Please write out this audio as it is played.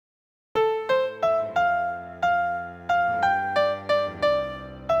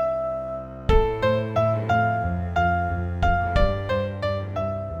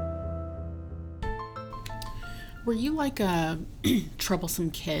were you like a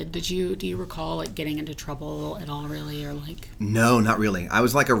troublesome kid? Do you recall like getting into trouble at all, really, or like? No, not really. I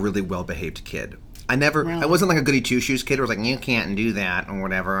was like a really well-behaved kid. I wasn't like a goody two-shoes kid who was like, you can't do that or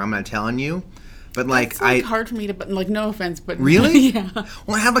whatever, I'm not telling you. But like, it's hard for me to, but like, no offense, but really, yeah.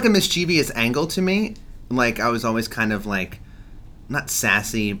 Well, I had like a mischievous angle to me. Like I was always kind of like, not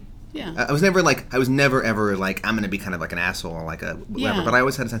sassy. Yeah. I was never ever like, I'm gonna be kind of like an asshole or like a whatever. Yeah. But I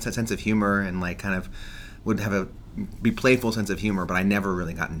always had a sense of humor and like kind of would have be playful sense of humor. But I never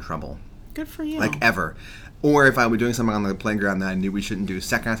really got in trouble. Good for you. Like ever. Or if I were doing something on the playground that I knew we shouldn't do,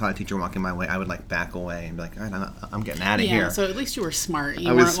 second I saw a teacher walking my way, I would like back away and be like, all right, I'm getting out of here. Yeah, so at least you were smart.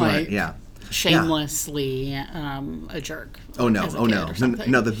 You I was weren't smart, like yeah. shamelessly a jerk. Oh no, or something.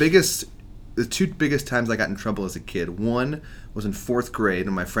 no. The two biggest times I got in trouble as a kid. One was in 4th grade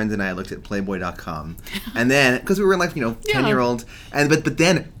when my friends and I looked at Playboy.com, and then because we were like 10-year-olds, and but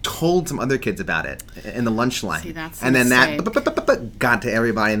then told some other kids about it in the lunch line. See, that's and then mistake. that got to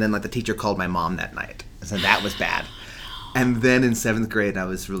everybody, and then like the teacher called my mom that night, so that was bad. And then in 7th grade, I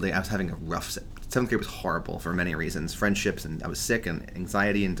was having a rough. 7th grade was horrible for many reasons, friendships, and I was sick, and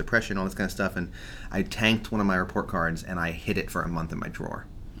anxiety, and depression, all this kind of stuff. And I tanked one of my report cards, and I hid it for a month in my drawer.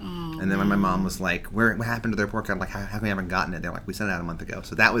 Oh, and then when my mom was like, what happened to their report card? I'm like, how come we haven't gotten it? They're like, we sent it out a month ago.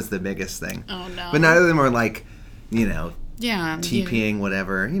 So that was the biggest thing. Oh, no. But none of them were like, yeah, TPing,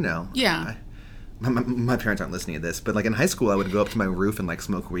 whatever, Yeah. My parents aren't listening to this, but like in high school, I would go up to my roof and like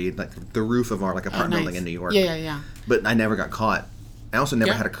smoke weed, like the roof of our like apartment building in New York. Yeah. But I never got caught. I also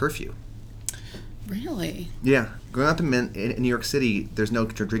never had a curfew. Really? Yeah. Growing up in New York City, there's no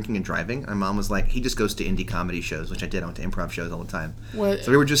drinking and driving. My mom was like, he just goes to indie comedy shows, which I did. I went to improv shows all the time. What?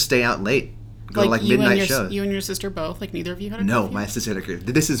 So we would just stay out late, go to like midnight shows. You and your sister both? Like neither of you had a No, curfew? my sister had a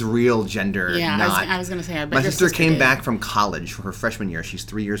curfew. This is real gender. Yeah, not. I was going to say, I bet My your sister came did. back from college for her freshman year. She's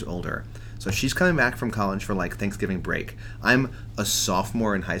 3 years older. So she's coming back from college for like Thanksgiving break. I'm a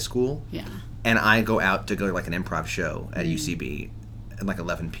sophomore in high school. Yeah. And I go out to go to like an improv show at UCB at like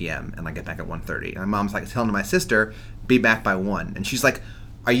 11 p.m. and I get back at 1:30. And my mom's like telling my sister, be back by 1. And she's like,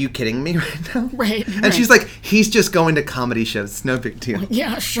 are you kidding me right now? Right. And she's like, he's just going to comedy shows. It's no big deal.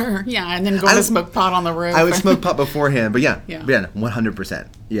 Yeah, sure. Yeah, and then go to smoke pot on the roof. I would smoke pot beforehand, but yeah, 100%.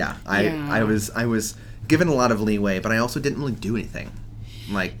 Yeah, I was given a lot of leeway, but I also didn't really do anything.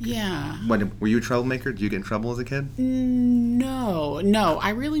 Like, were you a troublemaker? Did you get in trouble as a kid? No. I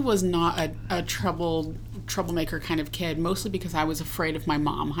really was not a troublemaker kind of kid, mostly because I was afraid of my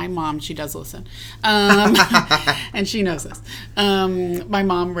mom. Hi, Mom. She does listen. And she knows this. My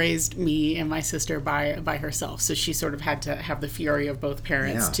mom raised me and my sister by herself, so she sort of had to have the fury of both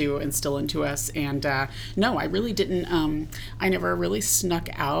parents to instill into us. And no, I really didn't. I never really snuck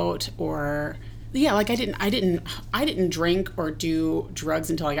out or... Yeah, like I didn't drink or do drugs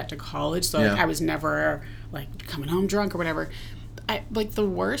until I got to college. So like, I was never like coming home drunk or whatever. Like the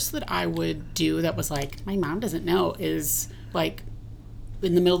worst that I would do that was like my mom doesn't know is like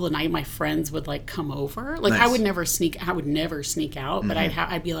in the middle of the night my friends would like come over. Like I would never sneak out, but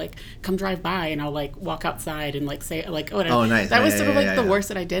I'd be like, come drive by, and I'll like walk outside and like say like, oh, nice. That was sort of like the worst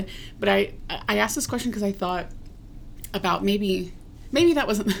that I did. But I asked this question because I thought about maybe that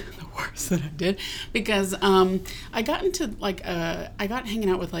wasn't the worst that I did, because I got into like I got hanging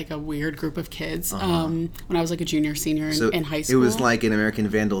out with like a weird group of kids when I was like a junior, senior in high school. It was like in American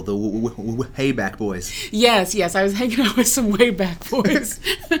Vandal, the Hayback Boys. Yes, I was hanging out with some Wayback Boys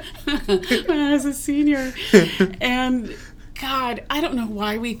when I was a senior, and God, I don't know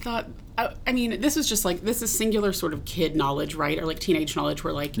why we thought. I mean, this is singular sort of kid knowledge, right? Or like teenage knowledge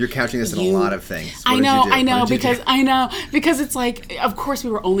where like... You're couching this in a lot of things. I know, because it's like, of course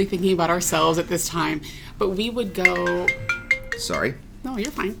we were only thinking about ourselves at this time, but we would go... Sorry. No, you're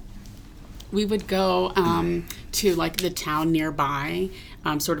fine. We would go to like the town nearby,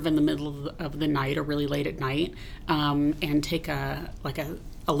 sort of in the middle of the night or really late at night, and take a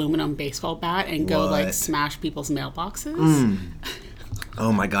aluminum baseball bat and go like smash people's mailboxes.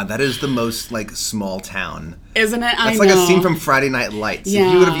 Oh my God, that is the most like small town, isn't it? That's like a scene from Friday Night Lights. Yeah.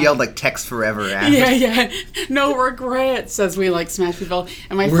 If you would have yelled like "Tex Forever" after. Yeah, no regrets as we like smash people.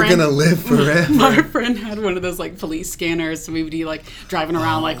 And we're gonna live forever. My friend had one of those like police scanners, so we would be like driving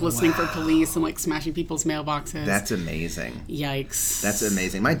around like listening for police and like smashing people's mailboxes. That's amazing. Yikes. That's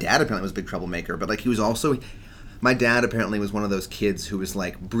amazing. My dad apparently was a big troublemaker, but like he was also. My dad apparently was one of those kids who was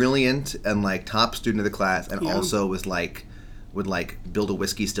like brilliant and like top student of the class, and also was like would like build a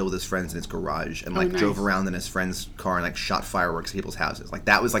whiskey still with his friends in his garage and like drove around in his friend's car and like shot fireworks at people's houses. Like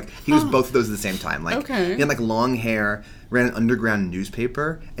that was like he was both of those at the same time. Like he had like long hair, ran an underground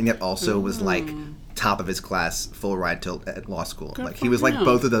newspaper, and yet also was like top of his class, full ride till at law school. Good like he was like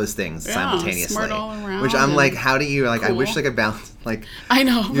both of those things simultaneously. Smart all around, which I'm like, how do you like? Cool. I wish I could balance. Like I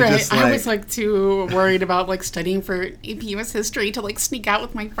know, right? Just, like, I was like too worried about like studying for AP US history to like sneak out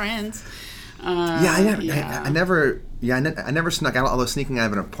with my friends. I never snuck out. Although sneaking out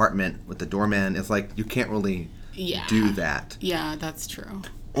of an apartment with the doorman is like you can't really do that. Yeah, that's true.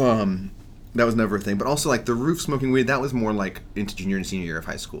 That was never a thing. But also like the roof smoking weed, that was more like into junior and senior year of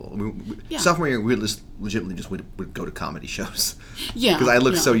high school. Sophomore year, we legitimately just would go to comedy shows. Yeah, because I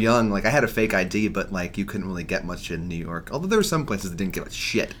looked so young. Like I had a fake ID, but like you couldn't really get much in New York. Although there were some places that didn't give a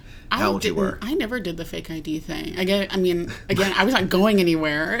shit how old you were. I never did the fake ID thing. Again, I was not going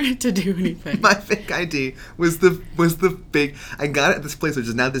anywhere to do anything. My fake ID was the big. I got it at this place which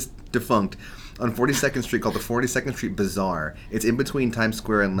is now this defunct on 42nd Street called the 42nd Street Bazaar. It's in between Times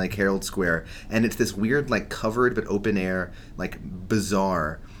Square and like Herald Square, and it's this weird like covered but open air like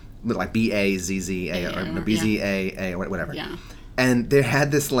bazaar, like BAZZA or BZAA or whatever. Yeah. And they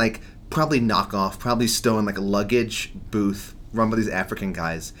had this like probably knockoff, probably stolen like a luggage booth run by these African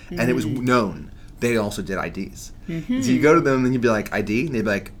guys, and it was known they also did IDs. So you go to them and you'd be like, ID? And they'd be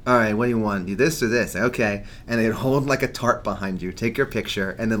like, all right, what do you want? Do this or this? Okay. And they'd hold like a tarp behind you, take your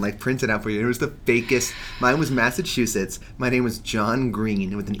picture, and then like print it out for you. It was the fakest. Mine was Massachusetts. My name was John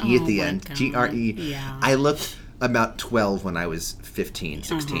Green with an E at the end. GRE. Yeah. I looked about 12 when I was 15,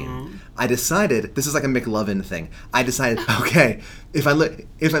 16. I decided, this is like a McLovin thing. I decided, okay, if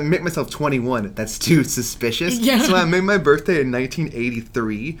I make myself 21, that's too suspicious. Yeah. So I made my birthday in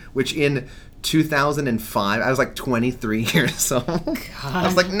 1983, which in 2005, I was like 23 years old. God. I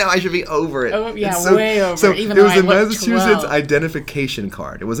was like, no, I should be over it. Oh, yeah, way over. So even it was though a Massachusetts 12. identification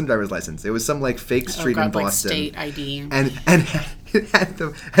card. It wasn't a driver's license. It was some like fake street in Boston. Like state ID. And it had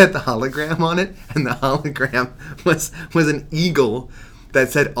the hologram on it, and the hologram was an eagle that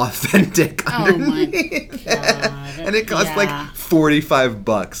said authentic underneath. Oh my God. And it cost like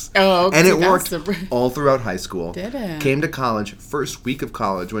 $45. Oh, okay. And it worked all throughout high school. Did it? Came to college, first week of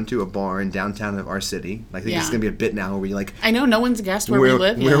college, went to a bar in downtown of our city. I think it's going to be a bit now where we like... I know, no one's guessed where we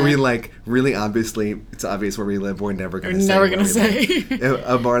live Where yet. we like, really obviously, it's obvious where we live, but we're never going to say. Never going to say.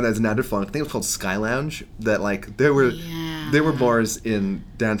 A bar that's now defunct. I think it was called Sky Lounge. That like, there were bars in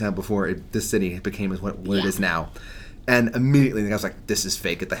downtown before the city became what it is now. And immediately, I was like, "This is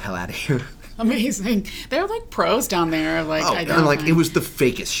fake. Get the hell out of here!" Amazing. They're like pros down there. Like, it was the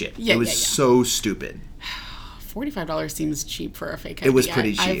fakest shit. It was so stupid. $45 seems cheap for a fake ID. It was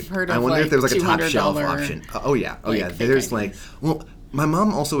pretty cheap. I've heard of I wonder if there was like a top shelf $200 option. Oh yeah. There's IDs. like, well, my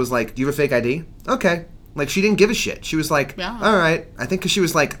mom also was like, "Do you have a fake ID?" Okay. Like she didn't give a shit. She was like, "All right." I think because she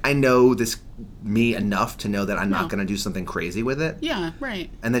was like, "I know me enough to know that I'm not going to do something crazy with it." Yeah.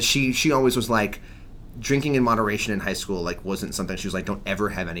 Right. And that she always was like, drinking in moderation in high school like wasn't something. She was like, don't ever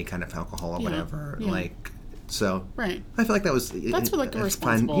have any kind of alcohol or whatever. Like, so right. I feel like that's like a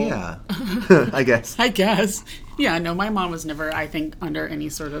responsible. Yeah, I guess. Yeah. No, my mom was never, I think, under any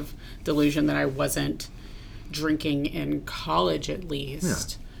sort of delusion that I wasn't drinking in college, at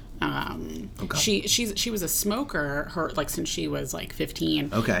least. She was a smoker since she was like 15.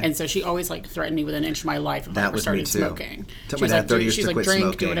 Okay. And so she always like threatened me with an inch of my life if I ever started smoking. She's like,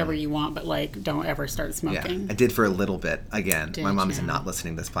 drink, do whatever you want, but like don't ever start smoking. Yeah, I did for a little bit. Again, my mom is not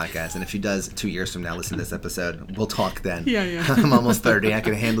listening to this podcast, and if she does 2 years from now listen to this episode, we'll talk then. Yeah. I'm almost 30. I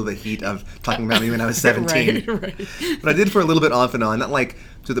can handle the heat of talking about me when I was 17. Right. But I did for a little bit off and on, not like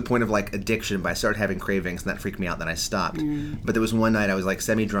to the point of like addiction, but I started having cravings and that freaked me out, then I stopped. But there was one night I was like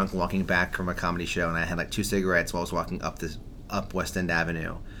semi-drunk walking back from a comedy show, and I had like 2 cigarettes while I was walking up West End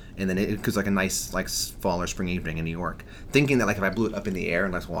Avenue. And then it was like a nice like fall or spring evening in New York, thinking that like if I blew it up in the air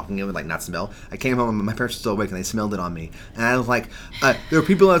and I was walking, it would like not smell. I came home and my parents were still awake and they smelled it on me, and I was like, there were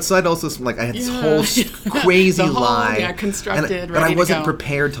people outside also. Like I had this whole crazy lie, constructed, but I wasn't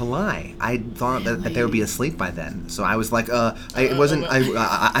prepared to lie. I thought that they would be asleep by then, so I was like, I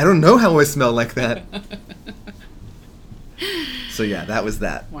don't know how I smell like that. So yeah, that was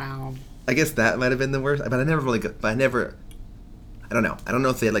that. Wow. I guess that might have been the worst, but I never really got. But I never. I don't know. I don't know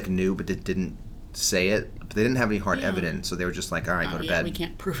if they like knew, but didn't say it. But they didn't have any hard evidence, so they were just like, "All right, go to bed." We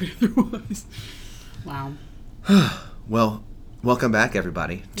can't prove it otherwise. Wow. Well, welcome back,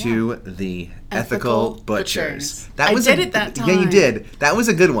 everybody, to the Ethical Butchers. I did it that time. Yeah, you did. That was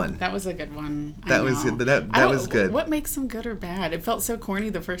a good one. That was a good one. That was good. That was good. What makes them good or bad? It felt so corny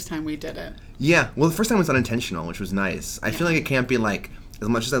the first time we did it. Yeah. Well, the first time was unintentional, which was nice. I feel like it can't be like as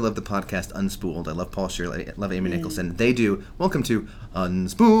much as I love the podcast Unspooled, I love Paul Shirley, I love Amy Nicholson, they do Welcome to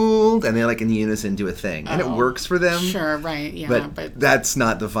Unspooled, and they like in unison do a thing. And it works for them. Sure, right, yeah. But that's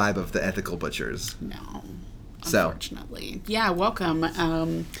not the vibe of the Ethical Butchers. No, unfortunately. Yeah,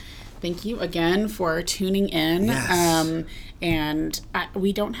 welcome. Thank you again for tuning in. Yes. And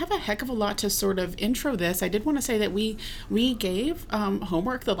we don't have a heck of a lot to sort of intro this. I did want to say that we gave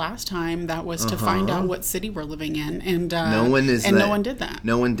homework the last time that was to find out what city we're living in, and no one did that.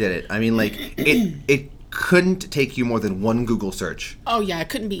 No one did it. I mean, like it couldn't take you more than one Google search. Oh yeah, it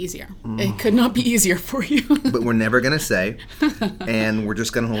couldn't be easier. It could not be easier for you. But we're never gonna say, and we're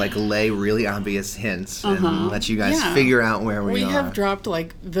just gonna like lay really obvious hints and let you guys figure out where we are. We have dropped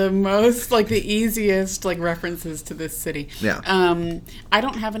like the most, like the easiest, like references to this city. Yeah. I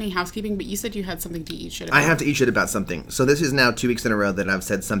don't have any housekeeping, but you said you had something to eat shit about. I have to eat shit about something. So this is now 2 weeks in a row that I've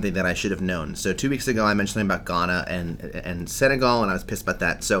said something that I should have known. So 2 weeks ago I mentioned something about Ghana and Senegal, and I was pissed about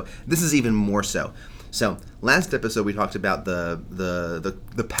that. So this is even more so. So last episode we talked about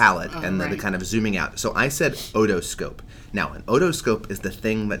the palette and the kind of zooming out. So I said otoscope. Now an otoscope is the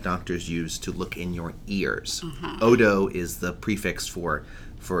thing that doctors use to look in your ears. Odo is the prefix for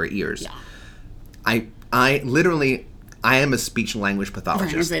ears. Yeah. I literally am a speech language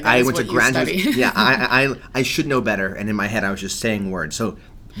pathologist. I went to graduate. Yeah, I should know better. And in my head I was just saying words. So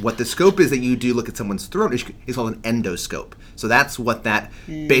what the scope is that you do look at someone's throat is called an endoscope. So that's what that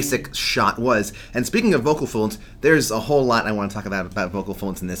basic shot was. And speaking of vocal folds, there's a whole lot I want to talk about vocal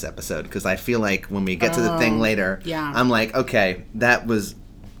folds in this episode, because I feel like when we get to the thing later, I'm like, okay, that was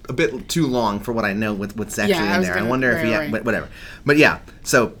a bit too long for what I know what's actually in there. I wonder if but whatever. But yeah,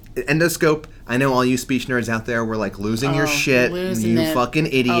 so endoscope. I know all you speech nerds out there were like losing your shit. You fucking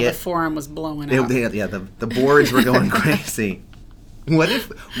idiot. Oh, the forum was blowing up. The boards were going crazy. What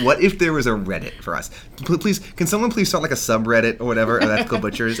if there was a Reddit for us? Please, can someone please start like a subreddit or whatever of Ethical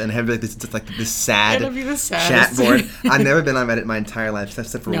Butchers and have like this sad chat board? I've never been on Reddit my entire life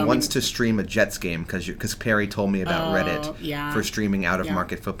except for once to stream a Jets game because Perry told me about Reddit for streaming out of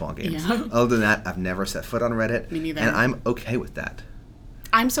market football games. Yeah. Other than that, I've never set foot on Reddit. Me neither. And I'm okay with that.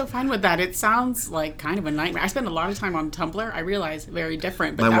 I'm so fine with that. It sounds like kind of a nightmare. I spend a lot of time on Tumblr. I realize very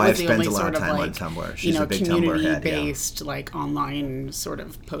different, but my that wife was the spends only a lot sort of time like, on Tumblr. She's a big Tumblr head. Community-based, like online sort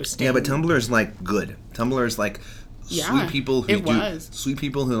of posting. Yeah, but Tumblr is like good. Tumblr is like sweet people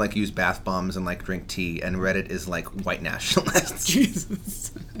who like use bath bombs and like drink tea, and Reddit is like white nationalists.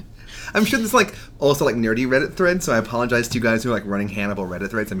 Jesus. I'm sure there's like also like nerdy Reddit threads, so I apologize to you guys who are like running Hannibal Reddit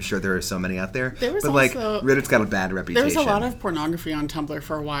threads. I'm sure there are so many out there. But like Reddit's got a bad reputation. There was a lot of pornography on Tumblr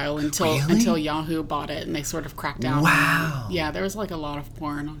for a while until Yahoo bought it and they sort of cracked down. Wow. Yeah, there was like a lot of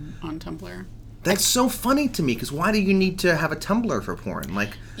porn on Tumblr. That's so funny to me, because why do you need to have a Tumblr for porn?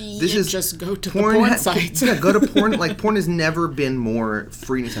 Like, this is just go to the porn sites. Yeah, go to porn. Like, porn has never been more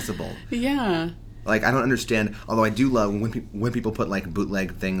free and accessible. Yeah. Like, I don't understand, although I do love when people put, like,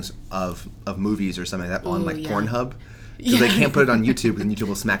 bootleg things of movies or something like that on, Pornhub. Because they can't put it on YouTube, and YouTube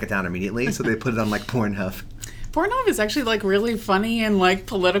will smack it down immediately, so they put it on, like, Pornhub. Pornhub is actually, like, really funny and, like,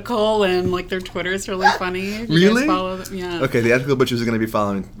 political, and, like, their Twitter is really funny. If you really? guys follow them. Yeah. Okay, the Ethical Butchers are going to be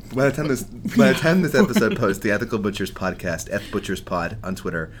following. By the time this episode posts, the Ethical Butchers podcast, Butchers Pod on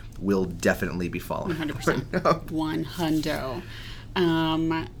Twitter, will definitely be following. 100%. 100.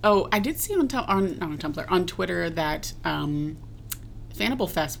 I did see on Tumblr, on Twitter that Fannibal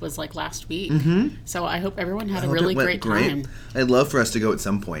Fest was like last week. Mm-hmm. So I hope everyone had a really great time. I'd love for us to go at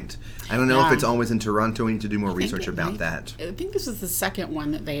some point. I don't know if it's always in Toronto. We need to do more research about that. I think this is the second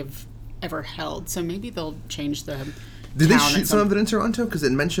one that they've ever held, so maybe they'll change the... Did they shoot some of it in Toronto? Because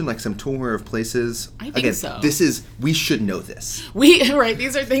it mentioned like some tour of places. I think so. We should know this.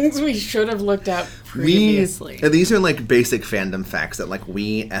 These are things we should have looked up previously. These are like basic fandom facts that like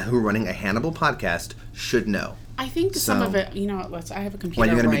we, who are running a Hannibal podcast, should know. I think some of it, I have a computer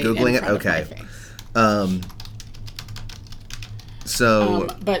you're going to be Googling it? Okay.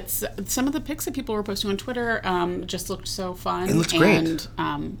 But some of the pics that people were posting on Twitter just looked so fun. It looks great.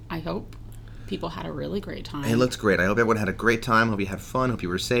 And I hope people had a really great time. It looked great. I hope everyone had a great time. Hope you had fun. Hope you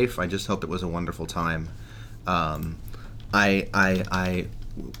were safe. I just hope it was a wonderful time. I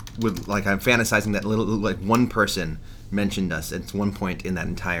would like. I'm fantasizing that like one person mentioned us at one point in that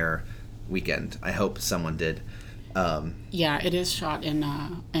entire weekend. I hope someone did. Yeah, it is shot in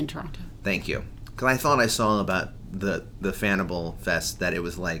Toronto. Thank you. Because I thought I saw about the Fannibal Fest that it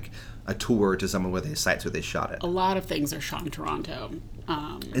was like a tour to some of the sites where they shot it. A lot of things are shot in Toronto.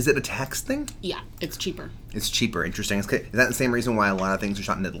 Is it a tax thing? Yeah, it's cheaper. It's cheaper. Interesting. Is that the same reason why a lot of things are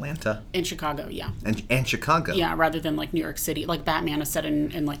shot in Atlanta? In Chicago, yeah. And Chicago? Yeah, rather than like New York City. Like Batman is set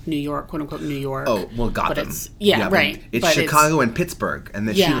in like New York, quote unquote New York. Oh, well, Gotham. But it's, yeah, right. It's Chicago and Pittsburgh. And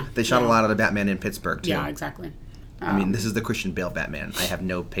they shot a lot of the Batman in Pittsburgh, too. Yeah, exactly. I mean, this is the Christian Bale Batman. I have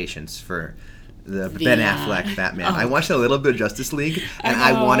no patience for the Ben Affleck Batman. I watched a little bit of Justice League, and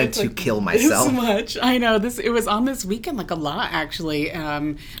I wanted to kill myself. This much. I know. It was on this weekend, like a lot, actually.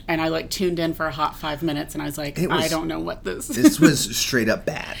 And I like tuned in for a hot 5 minutes, and I was like, I don't know what this is. This was straight up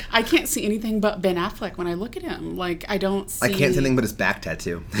bad. I can't see anything but Ben Affleck when I look at him. Like, I don't see... I can't see anything but his back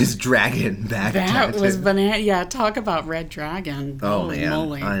tattoo. His dragon back tattoo. That was banana. Yeah, talk about Red Dragon. Oh, Holy man.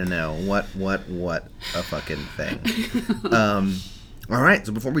 moly. I don't know. What a fucking thing. All right,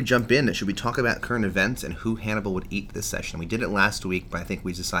 so before we jump in, should we talk about current events and who Hannibal would eat this session? We did it last week, but I think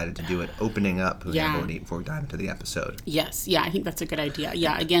we decided to do it opening up who Hannibal would eat before we dive into the episode. Yes, yeah, I think that's a good idea.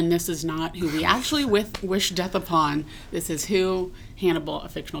 Yeah, again, this is not who we actually wish death upon. This is who Hannibal, a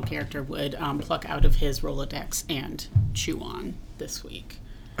fictional character, would pluck out of his Rolodex and chew on this week.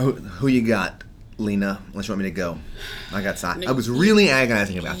 Oh, who you got, Lena? Unless you want me to go. I was really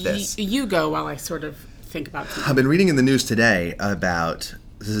agonizing about this. You go while I sort of think about something. I've been reading in the news today about,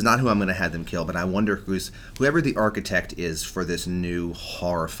 this is not who I'm going to have them kill, but I wonder whoever the architect is for this new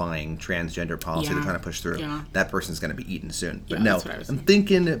horrifying transgender policy they're trying to push through, that person's going to be eaten soon. But no, I'm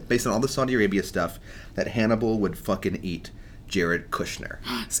thinking, based on all the Saudi Arabia stuff, that Hannibal would fucking eat Jared Kushner.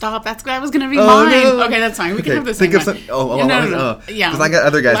 Stop, that was going to be mine. No. Okay, that's fine. We can have this. Think of some. No. Yeah. Because I got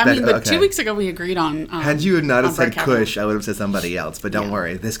other guys back. But 2 weeks ago we agreed on. Had you not have said Kush, I would have said somebody else. But don't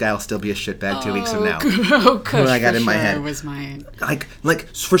worry, this guy will still be a shitbag 2 weeks from now. Kush who I got in my head was mine.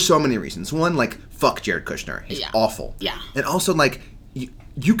 Like for so many reasons. One, like fuck Jared Kushner. He's awful. Yeah. And also like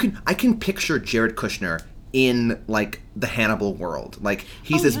I can picture Jared Kushner in like the Hannibal world. Like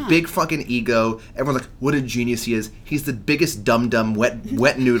he's this big fucking ego. Everyone's like, what a genius he is. He's the biggest dum-dum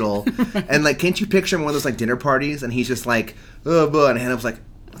wet noodle. And like, can't you picture him at one of those like dinner parties and he's just like, oh boy, and Hannibal's like,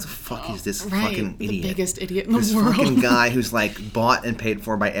 what the fuck is this fucking idiot? The biggest idiot in the this world. This fucking guy who's like bought and paid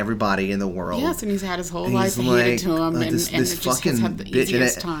for by everybody in the world. Yes, and he's had his whole life handed to him, and this just has had the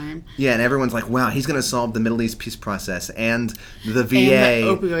easiest time. Yeah, and everyone's like, wow, he's going to solve the Middle East peace process and the VA.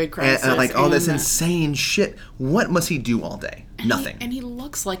 And the opioid crisis. And like all this insane shit. What must he do all day? Nothing. And he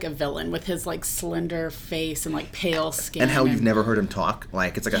looks like a villain with his like slender face and like pale skin. And how you've never heard him talk.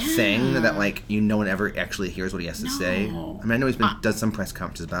 Like it's like a thing that like no one ever actually hears what he has to say. I mean, I know he's does some press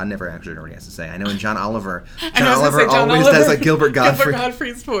conferences, but I never actually heard what he has to say. I know in John Oliver always does like Gilbert Godfrey. Gilbert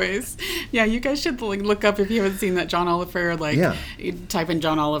Godfrey's voice. Yeah, you guys should like look up if you haven't seen that John Oliver. Like, you type in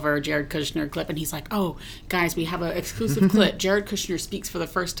John Oliver, Jared Kushner clip, and he's like, "Oh, guys, we have an exclusive clip. Jared Kushner speaks for the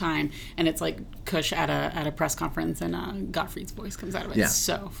first time," and it's like Kush at a press conference, and Godfrey's voice comes out of it. Yeah. It's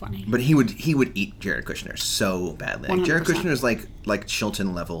so funny. But he would eat Jared Kushner so badly. Like, Jared Kushner is like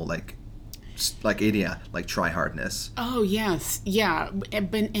Chilton level, like try hardness. Oh yes, yeah,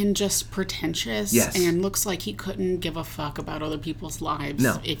 and just pretentious. Yes. And looks like he couldn't give a fuck about other people's lives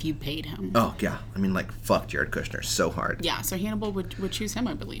if you paid him. Oh yeah, I mean like fuck Jared Kushner so hard. Yeah, so Hannibal would choose him,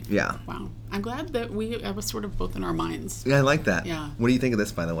 I believe. Yeah. Wow, I'm glad that we was sort of both in our minds. Yeah, I like that. Yeah. What do you think of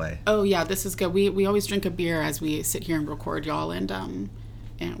this, by the way? Oh yeah, this is good. We always drink a beer as we sit here and record, y'all, and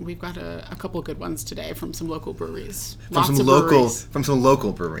we've got a couple of good ones today from some local breweries. From some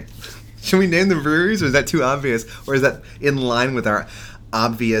local brewery. Should we name the breweries, or is that too obvious? Or is that in line with our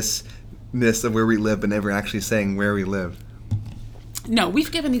obviousness of where we live, but never actually saying where we live? No,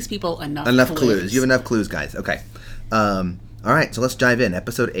 we've given these people enough clues. You have enough clues, guys. Okay. All right, so let's dive in.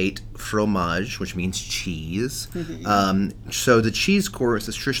 Episode 8, Fromage, which means cheese. Mm-hmm. So the cheese course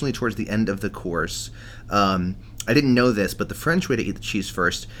is traditionally towards the end of the course. I didn't know this, but the French way to eat the cheese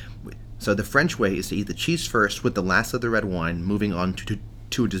first. So the French way is to eat the cheese first with the last of the red wine, moving on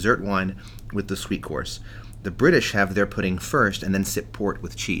to a dessert wine with the sweet course. The British have their pudding first and then sip port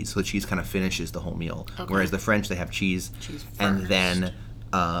with cheese. So the cheese kind of finishes the whole meal. Okay. Whereas the French, they have cheese and then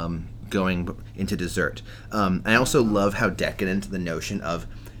going into dessert. I also love how decadent the notion of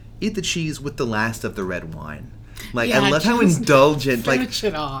eat the cheese with the last of the red wine. Like, I love how indulgent. Finish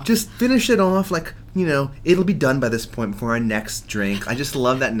it off. Just finish it off. Like, you know, it'll be done by this point before our next drink. I just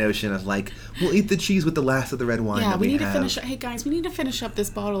love that notion of like, we'll eat the cheese with the last of the red wine. Yeah, we need to finish. Hey guys, we need to finish up this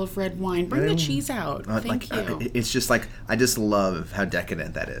bottle of red wine. Bring the cheese out. Thank you. It's just like, I just love how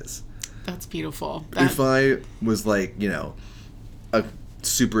decadent that is. That's beautiful. If I was like, you know, a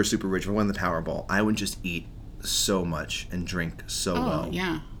super, super rich, if I won the Powerball, I would just eat so much and drink so well.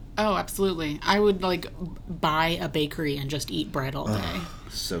 Yeah. Oh, absolutely. I would like buy a bakery and just eat bread all day.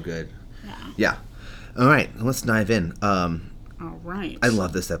 So good. Yeah. Yeah. All right, let's dive in. All right. I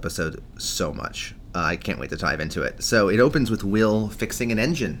love this episode so much. I can't wait to dive into it. So it opens with Will fixing an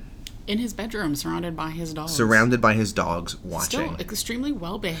engine. In his bedroom, surrounded by his dogs. Surrounded by his dogs, watching. Still extremely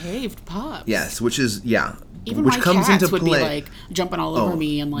well-behaved pups. Yes, which is, yeah. Even which my comes cats into would play. be like jumping all over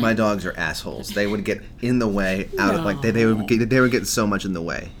me and like. My dogs are assholes. They would get in the way, out of like they would get so much in the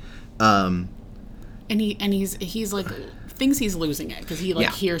way. And he's like thinks he's losing it because he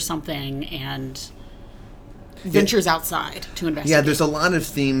like hears something and ventures outside to investigate. Yeah, there's a lot of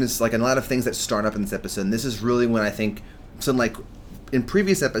themes, like a lot of things that start up in this episode. And this is really when I think so. Like in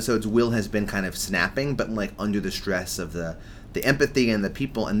previous episodes, Will has been kind of snapping, but like under the stress of the empathy and the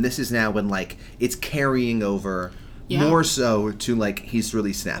people. And this is now when like it's carrying over more so to like he's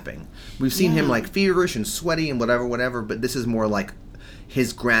really snapping. We've seen him like feverish and sweaty and whatever, but this is more like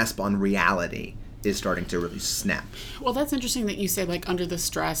his grasp on reality is starting to really snap. Well, that's interesting that you say like under the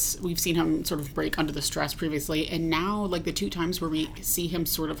stress. We've seen him sort of break under the stress previously, and now like the 2 times where we see him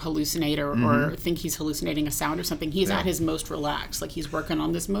sort of hallucinate or think he's hallucinating a sound or something, he's at his most relaxed. Like he's working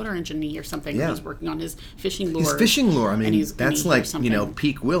on this motor engine or something. Yeah. He's working on his fishing lure. His fishing lure. I mean, that's like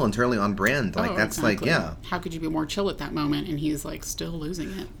peak Will and totally on brand. Like that's exactly. like How could you be more chill at that moment? And he's like still losing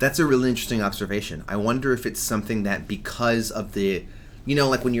it. That's a really interesting observation. I wonder if it's something that because of the.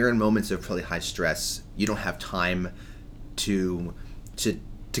 Like when you're in moments of really high stress, you don't have time to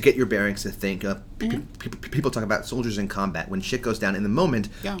get your bearings, to think. People talk about soldiers in combat. When shit goes down in the moment,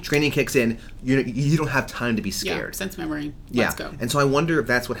 training kicks in. You don't have time to be scared. Yeah, sense memory. Let's go. And so I wonder if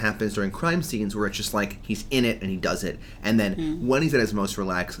that's what happens during crime scenes, where it's just like he's in it and he does it, and then when he's at his most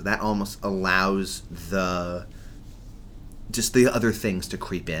relaxed, that almost allows the other things to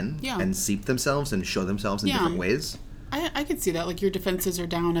creep in and seep themselves and show themselves in different ways. I could see that. Like your defenses are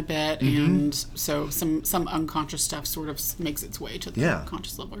down a bit, and so some unconscious stuff sort of makes its way to the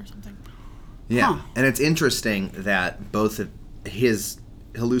conscious level or something. Yeah, and it's interesting that both of his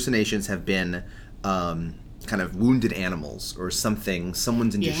hallucinations have been kind of wounded animals or something.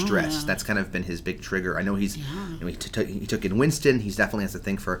 Someone's in distress. That's kind of been his big trigger. I know he took in Winston. He definitely has a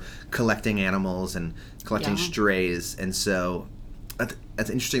thing for collecting animals and collecting strays, and so that's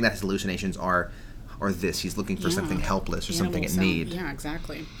interesting that his hallucinations are this. He's looking for something helpless or something in need. Yeah,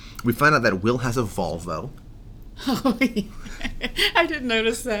 exactly. We find out that Will has a Volvo. Oh, I didn't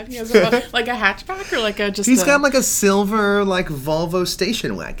notice that. He has a hatchback or like a just. He's got like a silver like Volvo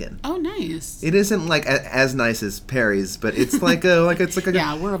station wagon. Oh, nice. It isn't like as nice as Perry's, but it's like a we're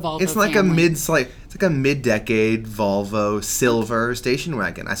a Volvo. It's like family. it's like a mid-decade Volvo silver station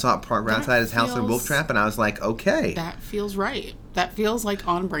wagon. I saw it parked outside his house in Wolf Trap, and I was like, okay, that feels right. That feels like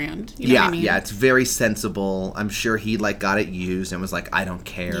on brand. You know what I mean? Yeah, it's very sensible. I'm sure he like got it used and was like, I don't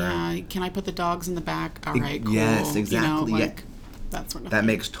care. Yeah, can I put the dogs in the back? All right, cool. Yes, exactly. That sort of that thing.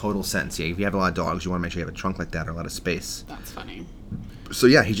 makes total sense. Yeah, if you have a lot of dogs, you want to make sure you have a trunk like that or a lot of space. That's funny. So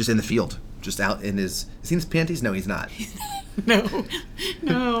yeah, he's just in the field, just out in his. Is he in his panties? No, he's not.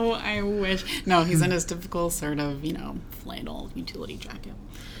 No, I wish. No, he's in his typical sort of flannel utility jacket.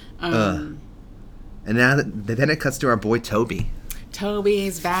 And now then it cuts to our boy Toby.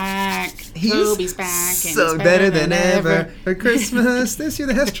 Toby's back. Toby's back. And So he's better than ever for Christmas this year.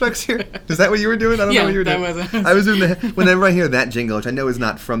 The Hess truck's here. Is that what you were doing? I don't know what you were doing. I was doing whenever I hear that jingle, which I know is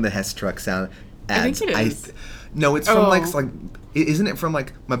not from the Hess truck sound ads. I think it is. No, it's from like isn't it from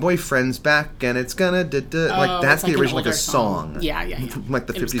like my boyfriend's back and it's gonna like that's the original like a song. Yeah. From like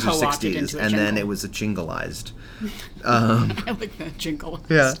the 50s or 60s, and then it was a jingleized. I like that jingle.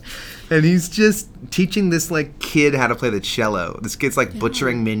 Yeah, and he's just teaching this like kid how to play the cello. This kid's like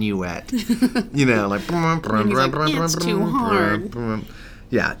butchering minuet, like. It's too hard.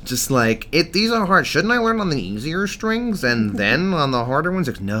 Yeah, just like these are hard. Shouldn't I learn on the easier strings and then on the harder ones?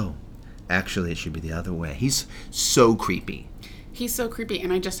 Like, no, actually, it should be the other way. He's so creepy. He's so creepy,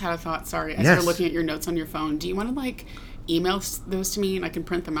 and I just had a thought. Sorry, as you're looking at your notes on your phone, do you want to like email those to me and I can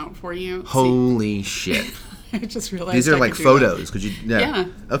print them out for you? Holy shit. I just realized these are like photos. Could you? Yeah.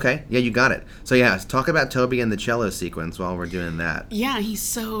 Okay. Yeah, you got it. So yeah, talk about Toby and the cello sequence while we're doing that. Yeah, he's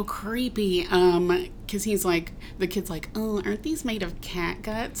so creepy. Because he's like, the kid's like, oh, aren't these made of cat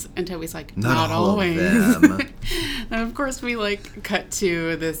guts? And Toby's like, not always. Of them. And of course, we like cut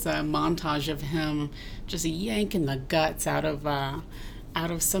to this montage of him just yanking the guts out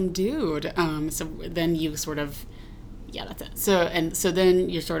of some dude. So then you sort of Yeah, that's it. So then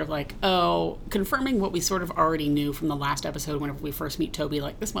you're sort of like, oh, confirming what we sort of already knew from the last episode whenever we first meet Toby,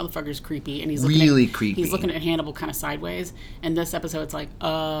 like, this motherfucker's creepy, and he's really creepy. He's looking at Hannibal kind of sideways, and this episode it's like,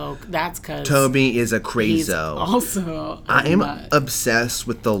 oh, that's because Toby is a crazo. Also, I am obsessed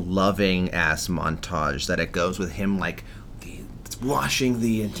with the loving ass montage that it goes with him, like, washing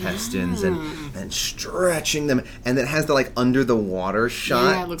the intestines and stretching them, and it has the like under the water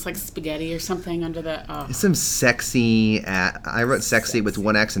shot. Yeah, it looks like spaghetti or something under the. Oh. It's some sexy. I wrote sexy with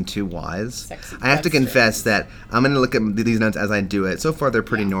one X and two Y's. Sexy. I have to confess that I'm going to look at these notes as I do it. So far, they're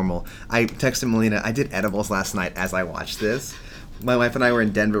pretty normal. I texted Melina. I did edibles last night as I watched this. My wife and I were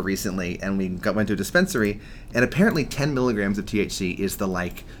in Denver recently, and we went to a dispensary, and apparently 10 milligrams of THC is the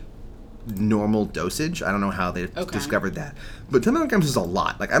like normal dosage. I don't know how they discovered that, but 10 milligrams is a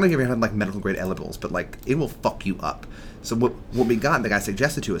lot. Like, I don't even have like medical grade edibles, but like it will fuck you up. So what we got, the guy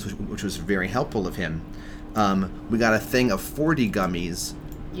suggested to us, which was very helpful of him, we got a thing of 40 gummies.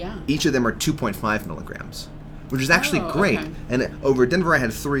 Yeah, each of them are 2.5 milligrams, which is actually great. Okay. And over Denver I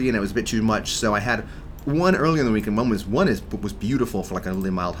had 3, and it was a bit too much, so I had one earlier in the week, and one was beautiful for like a really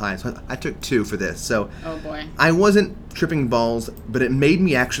mild high. So I took 2 for this. So oh boy, I wasn't tripping balls, but it made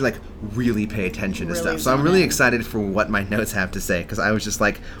me actually like really pay attention to stuff. So I'm really excited for what my notes have to say, because I was just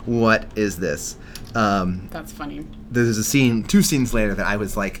like, what is this? That's funny. There's a scene, 2 scenes later, that I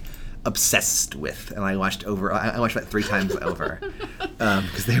was like obsessed with, and I watched about 3 times over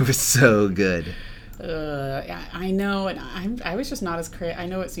because they were so good. I know, and I was just not as crazy. I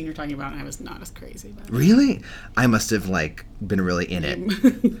know what scene you're talking about, and I was not as crazy about it. Really? I must have like been really in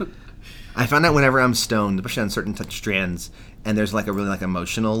it. I found out whenever I'm stoned, especially on certain strands, and there's like a really like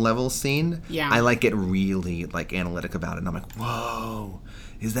emotional level scene, I like get really like analytic about it, and I'm like, whoa,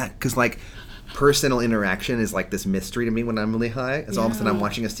 is that because like personal interaction is like this mystery to me when I'm really high. It's all of a sudden I'm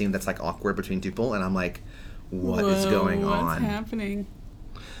watching a scene that's like awkward between people, and I'm like, what is going on? What's happening?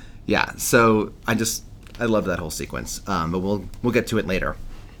 Yeah, so I love that whole sequence, but we'll get to it later.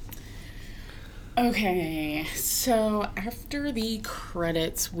 Okay, so after the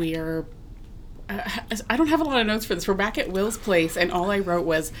credits, we're... I don't have a lot of notes for this. We're back at Will's place, and all I wrote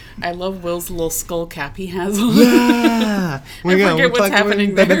was, I love Will's little skull cap he has on. Yeah! I forget what's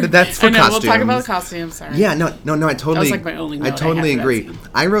happening there. That's for costumes. We'll talk about the costumes, sorry. Yeah, no, I totally... That was like my only note. I totally agree.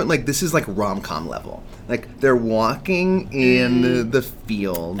 I wrote, like, this is like rom-com level. Like, they're walking in the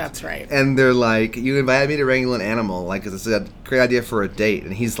field. That's right. And they're like, you invited me to wrangle an animal, like, it's a great idea for a date.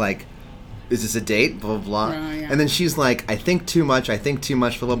 And he's like, is this a date? Blah, blah, blah. Yeah. And then she's like, I think too much, blah,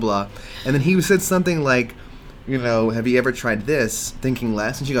 blah, blah. And then he said something like, you know, have you ever tried this, thinking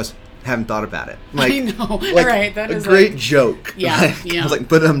less? And she goes, haven't thought about it. Like, I know. Like, right, that is a great like, joke. Yeah, like, yeah. I was like,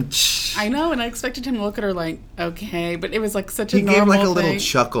 but I know, and I expected him to look at her like, okay, but it was like such a he normal gave like a thing. little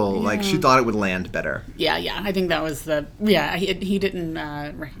chuckle, like she thought it would land better. Yeah, I think that was he didn't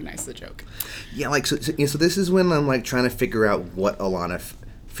recognize the joke. Yeah, like so this is when I'm like trying to figure out what Alana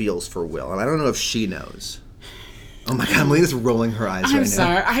feels for Will, and I don't know if she knows. Oh my God, Melina's rolling her eyes right now. I'm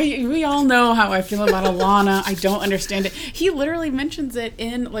sorry. We all know how I feel about Alana. I don't understand it. He literally mentions it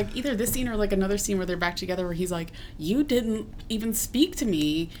in like either this scene or like another scene where they're back together where he's like, you didn't even speak to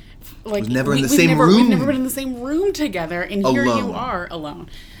me. Like, we've never been in the same room together, and here you are alone.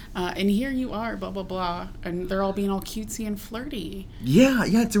 And here you are, blah blah blah, and they're all being all cutesy and flirty. Yeah,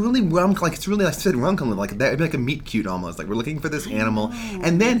 it's a really like I said, rom-com, like that, like a meet cute almost. Like we're looking for this animal,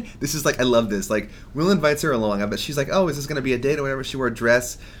 and then this is like I love this. Like Will invites her along, but she's like, oh, is this gonna be a date or whatever? She wore a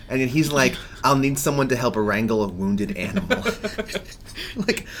dress, and then he's like, I'll need someone to help wrangle a wounded animal.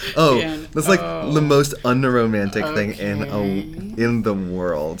 Like, that's like the most unromantic thing in the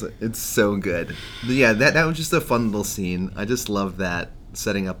world. It's so good. But yeah, that was just a fun little scene. I just love that.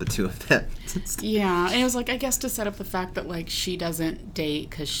 Setting up the two of them. Yeah, and it was like, I guess to set up the fact that like she doesn't date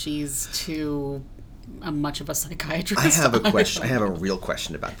because she's too much of a psychiatrist. I have a question. I have a real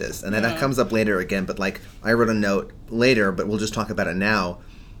question about this, and then that comes up later again. But like, I wrote a note later, but we'll just talk about it now.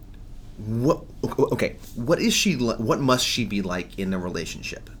 What is she? What must she be like in a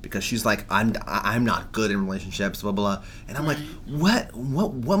relationship? Because she's like, I'm not good in relationships, blah blah. And I'm like,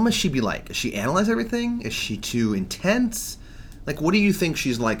 what must she be like? Does she analyze everything? Is she too intense? Like, what do you think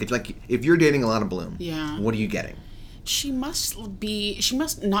she's like? If you're dating Alana Bloom, what are you getting? She must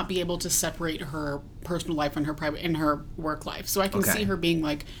not be able to separate her personal life and her work life. So I can see her being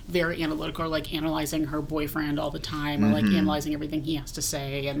like very analytical, or like analyzing her boyfriend all the time, or like analyzing everything he has to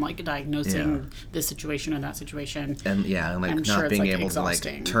say, and like diagnosing this situation and that situation. And like I'm not being able to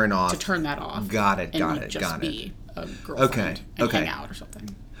like turn that off. Got it. Be a girlfriend and hang out or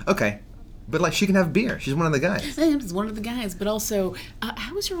something. Okay. But, like, she can have beer. She's one of the guys. She's one of the guys. But also,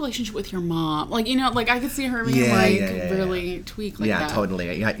 how was your relationship with your mom? Like, you know, like, I could see her being, really tweaked like that. Yeah,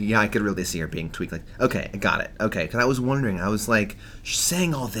 totally. Yeah, I could really see her being tweaked. Like, okay, I got it. Okay, because I was wondering. I was like, she's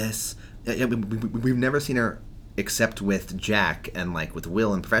saying all this. We've never seen her except with Jack and, like, with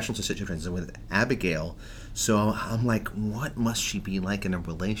Will in professional situations and with Abigail. So I'm like, what must she be like in a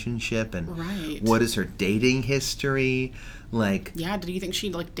relationship? And what is her dating history? Like, yeah, do you think she,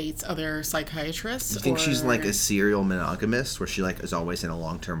 like, dates other psychiatrists? Do you think she's, like, a serial monogamist where she, like, is always in a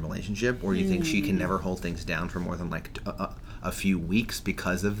long-term relationship? Or do you think she can never hold things down for more than, like, a few weeks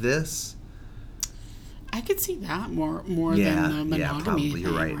because of this? I could see that more than the monogamy probably. thing,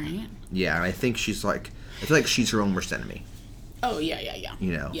 You're right? Yeah, I think she's, like, I feel like she's her own worst enemy. Oh, yeah.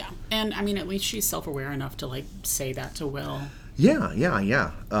 You know? Yeah. And, I mean, at least she's self-aware enough to, like, say that to Will.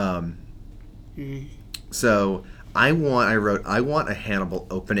 Yeah. So, I want a Hannibal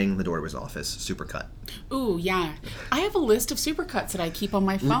opening the door to his office, supercut. Ooh, yeah. I have a list of supercuts that I keep on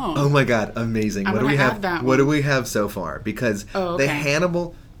my phone. Oh, my God. Amazing. What do we have? What do we have so far? Because the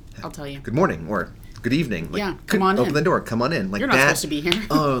Hannibal... I'll tell you. Good morning, or... Good evening. Like, come on in. Open the door. Come on in. Like, you're not supposed to be here.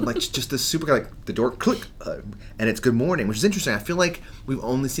 Like just the super, like the door click, and it's good morning, which is interesting. I feel like we've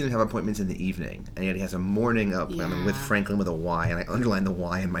only seen him have appointments in the evening, and yet he has a morning appointment with Franklin with a Y, and I underlined the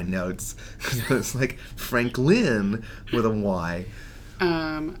Y in my notes. It's like Franklin with a Y.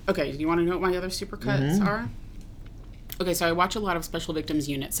 Okay, do you want to know what my other supercuts are? Okay, so I watch a lot of Special Victims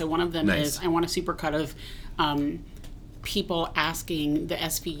Unit. So one of them is I want a supercut of people asking the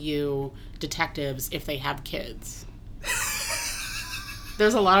SVU detectives if they have kids.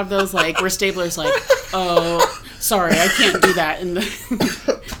 There's a lot of those, like, where Stabler's like, oh, sorry, I can't do that. And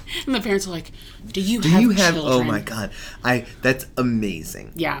the parents are like, do you have children? Oh, my God. That's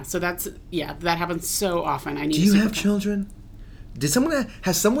amazing. Yeah, so that happens so often. I need. Do you have children? Has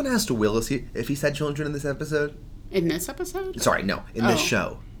someone asked Will if he's had children in this episode? In this episode? Sorry, no, in this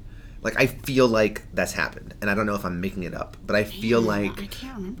show. Like, I feel like that's happened. And I don't know if I'm making it up. But I feel like... I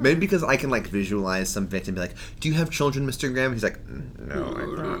can't remember. Maybe because I can, like, visualize some victim and be like, do you have children, Mr. Graham? He's like, no, I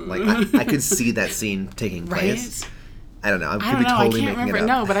don't. Like, I could see that scene taking place. I don't know. I could be totally making it up.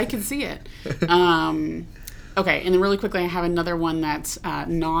 No, but I can see it. Okay, and then really quickly, I have another one that's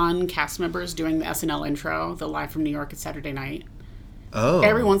non-cast members doing the SNL intro, the Live from New York at Saturday night. Oh.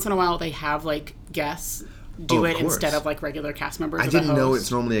 Every once in a while, they have, like, guests do it instead of, like, regular cast members. I didn't know it's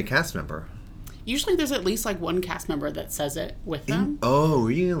normally a cast member. Usually there's at least, like, one cast member that says it with them. Oh,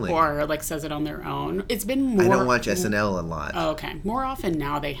 really? Or, like, says it on their own. It's been more... I don't watch SNL a lot. Oh, okay. More often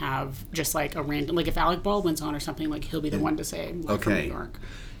now they have just, like, a random... Like, if Alec Baldwin's on or something, like, he'll be the one to say, like, from New York.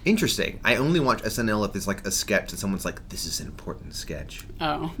 Interesting. I only watch SNL if it's, like, a sketch that someone's like, this is an important sketch.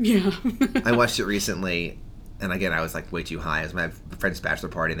 Oh, yeah. I watched it recently... And again, I was, like, way too high. It was my friend's bachelor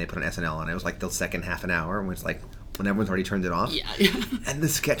party, and they put an SNL on. It was, like, the second half an hour, when it's, like, when everyone's already turned it off. Yeah. And the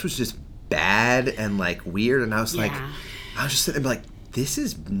sketch was just bad and, like, weird. And I was like, I was just sitting there, like, this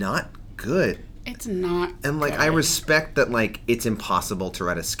is not good. It's not And, like, good. I respect that, like, it's impossible to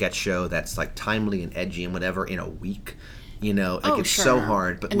write a sketch show that's, like, timely and edgy and whatever in a week. You know, like, it's so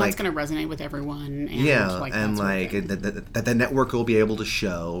hard. But, and like, that's going to resonate with everyone. And, like, and, like, that the network will be able to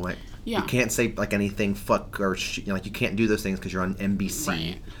show, like, you can't say, like, anything fuck or you know, like, you can't do those things because you're on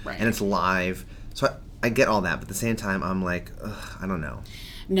NBC. Right. And it's live. So I get all that, but at the same time, I'm like, ugh, I don't know.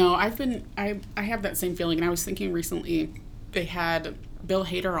 No, I have that same feeling, and I was thinking recently they had Bill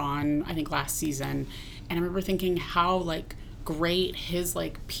Hader on, I think, last season, and I remember thinking how, like, great his,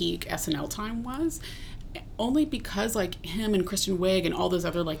 like, peak SNL time was. Only because, like, him and Kristen Wiig and all those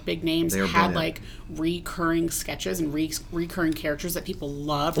other, like, big names had, like, recurring sketches and recurring characters that people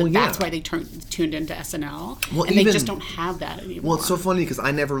loved. And that's why they tuned into SNL. Well, and they just don't have that anymore. Well, it's so funny because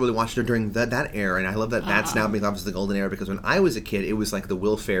I never really watched it during that era. And I love that that's now being obviously the golden era because when I was a kid, it was, like, the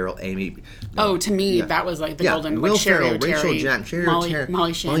Will Ferrell, Amy... to me, that was, like, the golden... Will like, Ferrell, Rachel Jack,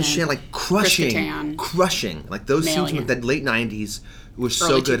 Molly Shannon, like, crushing. Like, those scenes from the late 90s... was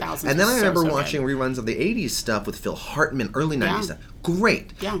so good. And then I remember watching reruns of the 80s stuff with Phil Hartman, early 90s stuff.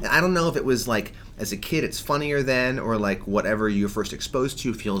 Great. Yeah. And I don't know if it was like, as a kid, it's funnier then, or like whatever you're first exposed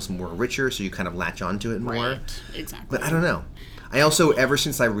to feels more richer, so you kind of latch onto it more. Right. Exactly. But I don't know. I also, ever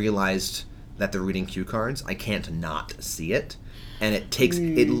since I realized that they're reading cue cards, I can't not see it. And it takes...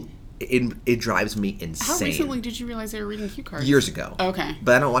 It drives me insane. How recently did you realize they were reading cue cards? Years ago. Okay.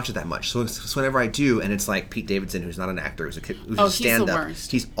 But I don't watch it that much. So whenever I do, and it's like Pete Davidson, who's not an actor, who's a stand-up. He's the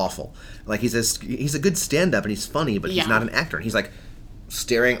worst. He's awful. Like, he's a good stand-up, and he's funny, but he's not an actor. And he's, like,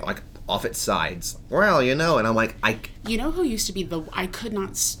 staring, like, off at sides. Well, you know, and I'm like, You know who used to be I could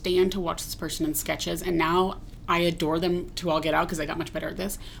not stand to watch this person in sketches, and now I adore them to all get out because I got much better at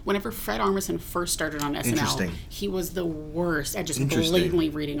this. Whenever Fred Armisen first started on SNL, he was the worst at just blatantly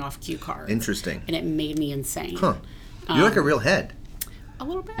reading off cue cards. Interesting. And it made me insane. Huh. You're like a real head. A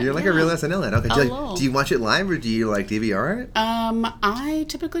little bit. You're like a real SNL head. Okay. Do you watch it live or do you like DVR it? I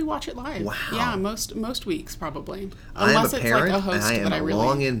typally watch it live. Wow. Yeah, most weeks probably. Unless it's like a host and I am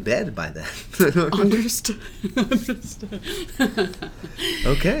long in bed by then. Understood.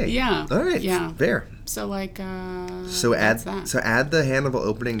 Okay. Yeah. All right. Yeah. Fair. So like. So add the Hannibal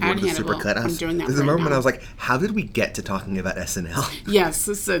opening door to the supercut. I'm doing that. There's a moment I was like, how did we get to talking about SNL? Yes.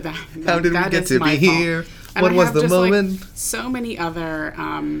 So that how did we get to be here? And what was the moment? Like, so many other.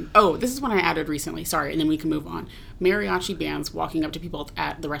 This is one I added recently. Sorry, and then we can move on. Mariachi bands walking up to people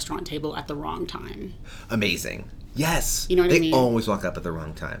at the restaurant table at the wrong time. Amazing. Yes. You know what I mean? They always walk up at the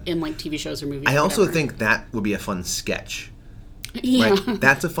wrong time. In like TV shows or movies. I also think that would be a fun sketch. Yeah. Like,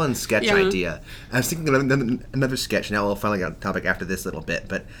 that's a fun sketch idea. I was thinking of another sketch. Now we'll finally get on topic after this little bit,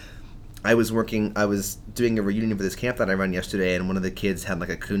 but I was doing a reunion for this camp that I run yesterday, and one of the kids had like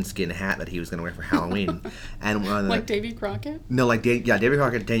a coonskin hat that he was going to wear for Halloween. And like Davy Crockett? No, like Davy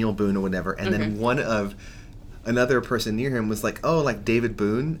Crockett, Daniel Boone, or whatever. And then one of another person near him was like, oh, like David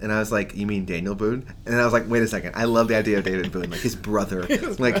Boone? And I was like, you mean Daniel Boone? And I was like, wait a second. I love the idea of David Boone, like his brother.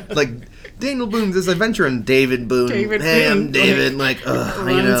 like Daniel Boone's this adventure and David Boone. I'm David. Like,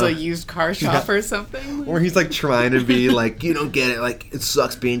 runs a used car shop or something. Or he's like trying to be like, you don't get it. Like, it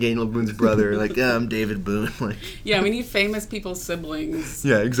sucks being Daniel Boone's brother. Like, I'm David Boone. Like, yeah, we need famous people's siblings.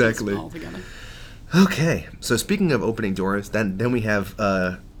 Yeah, exactly. All together. Okay, so speaking of opening doors, then we have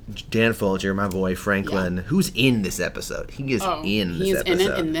Dan Folger, my boy Franklin, who's in this episode. He is in this episode. He is in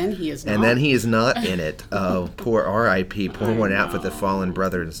it, and then he is not. And then he is not in it. Oh, poor R.I.P. Pour one out for the fallen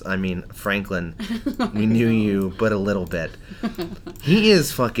brothers. I mean, Franklin, we knew you, but a little bit. He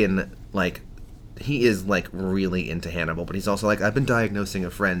is fucking, like... He is, like, really into Hannibal, but he's also like, I've been diagnosing a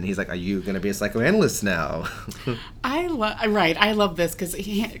friend. He's like, are you going to be a psychoanalyst now? I love this, because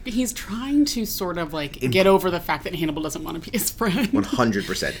he's trying to sort of, like, get over the fact that Hannibal doesn't want to be his friend.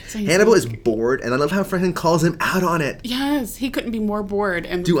 100%. So Hannibal is bored, and I love how Franklin calls him out on it. Yes, he couldn't be more bored.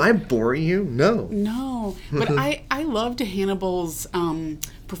 And do I bore you? No. No, but I loved Hannibal's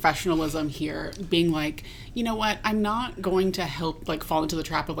professionalism here, being like, you know what, I'm not going to fall into the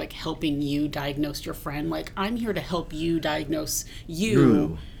trap of like helping you diagnose your friend. Like, I'm here to help you diagnose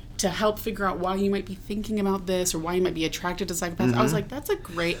you, to help figure out why you might be thinking about this or why you might be attracted to psychopaths. Mm-hmm. I was like, that's a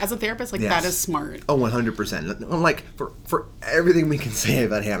great, as a therapist, like that is smart. Oh, 100%. Like, for everything we can say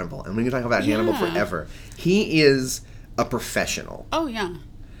about Hannibal, and we can talk about Hannibal forever, he is a professional. Oh, yeah.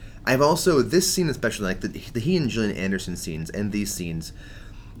 I've also, this scene especially, like the he and Gillian Anderson scenes and these scenes,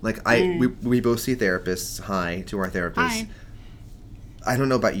 like, we both see therapists. Hi to our therapists. Hi. I don't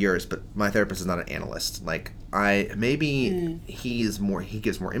know about yours, but my therapist is not an analyst. Like, he gives more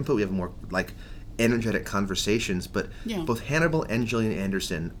input. We have more, like, energetic conversations. But both Hannibal and Gillian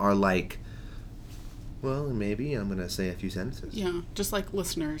Anderson are like, well, maybe I'm going to say a few sentences. Yeah, just like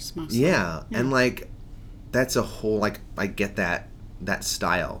listeners mostly. Yeah, and, like, that's a whole, like, I get that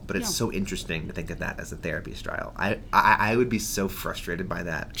style, but it's so interesting to think of that as a therapy style. I would be so frustrated by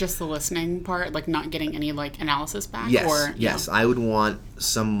that. Just the listening part, like not getting any like analysis back? Yes, I would want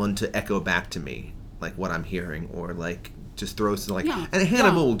someone to echo back to me like what I'm hearing, or like just throw some like, and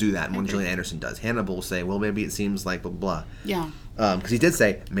Hannibal will do that more than Gillian Anderson does. Hannibal will say, well, maybe it seems like blah, blah, blah. Yeah. Because he did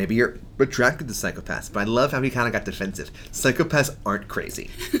say, maybe you're attracted to psychopaths, but I love how he kind of got defensive. Psychopaths aren't crazy.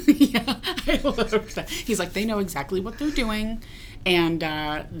 Yeah, I love that. He's like, they know exactly what they're doing, and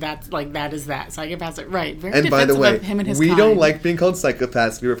that's like, that is that. Psychopaths are, right. Very and by the way, of him and his we kind. Don't like being called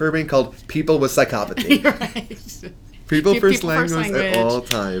psychopaths. We prefer being called people with psychopathy. Right. People first language at all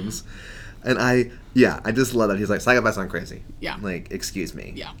times. And I just love that. He's like, psychopaths aren't crazy. Yeah. Like, excuse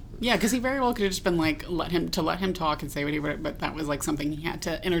me. Yeah. Yeah, because he very well could have just been like, let him talk and say what he would, but that was like something he had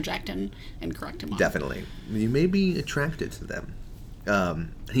to interject and correct him on. Definitely. You may be attracted to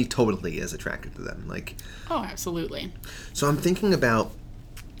them. He totally is attracted to them. Like, oh, absolutely. So I'm thinking about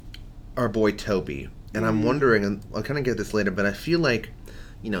our boy Toby, and I'm wondering, and I'll kind of get this later, but I feel like,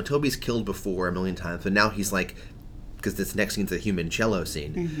 Toby's killed before a million times, but now he's like, because this next scene's a human cello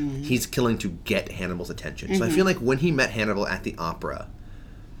scene, he's killing to get Hannibal's attention. So I feel like when he met Hannibal at the opera,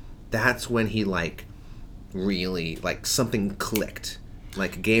 that's when he, like, really, like, something clicked.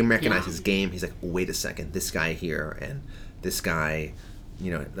 Like, game recognizes game. He's like, wait a second, this guy here and this guy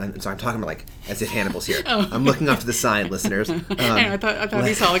and so I'm talking about like as if Hannibal's here. I'm looking off to the side, listeners. I thought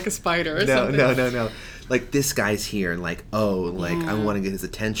he saw like a spider or something. No. Like this guy's here, and like I want to get his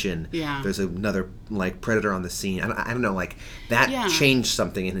attention. Yeah. There's another like predator on the scene. I don't know, like that changed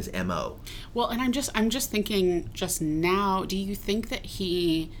something in his MO. Well, and I'm just thinking just now. Do you think that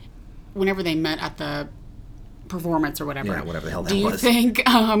whenever they met at the performance or whatever, whatever the hell that do you was, think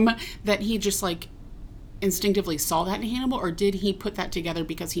that he just like instinctively saw that in Hannibal, or did he put that together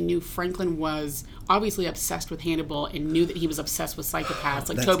because he knew Franklin was obviously obsessed with Hannibal and knew that he was obsessed with psychopaths?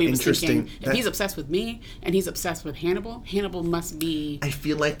 Like Toby was thinking, if he's obsessed with me and he's obsessed with Hannibal must be. I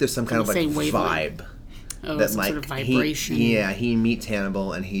feel like there's some kind of like vibe. That like sort of vibration. He meets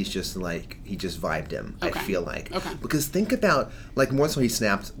Hannibal and he just vibed him. Okay. I feel like because think about like more so he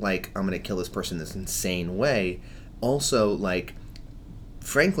snapped like I'm gonna kill this person this insane way. Also like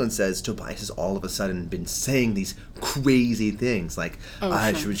Franklin says Tobias has all of a sudden been saying these crazy things like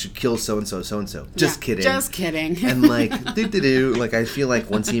we should kill so and so. Just kidding. And like like I feel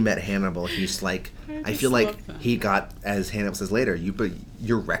like once he met Hannibal, he's like I feel like he got, as Hannibal says later,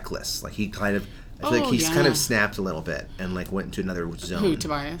 you're reckless. Like he kind of I feel like he's kind of snapped a little bit and like went into another zone. Who,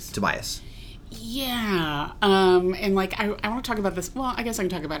 Tobias? Yeah. And like I want to talk about this. Well, I guess I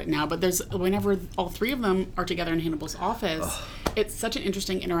can talk about it now. But whenever all three of them are together in Hannibal's office, it's such an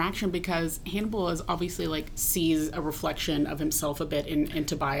interesting interaction because Hannibal is obviously like sees a reflection of himself a bit in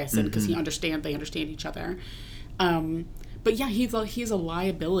Tobias, and because they understand each other. But yeah, he's a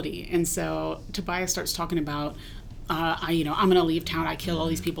liability, and so Tobias starts talking about. I'm gonna leave town. I kill all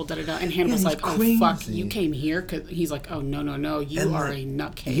these people. And Hannibal's like, "Oh fuck, you came here?" Cause he's like, "Oh no, you are a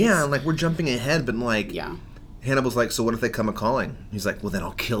nutcase." Yeah, like we're jumping ahead, but like, Hannibal's like, "So what if they come a calling?" He's like, "Well, then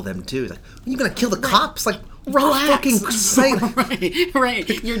I'll kill them too." He's like, "Are you gonna kill the cops?" Like, relax. Fucking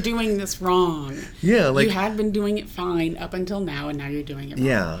right. You're doing this wrong. Yeah, like you had been doing it fine up until now, and now you're doing it wrong.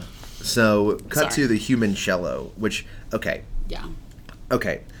 Yeah. So cut to the human cello, which Yeah.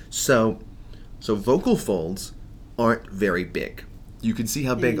 Okay, so vocal folds aren't very big. You can see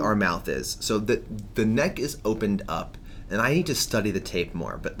how big our mouth is. So the neck is opened up, and I need to study the tape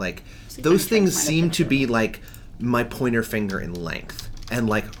more. But like those things seem to be like my pointer finger in length, and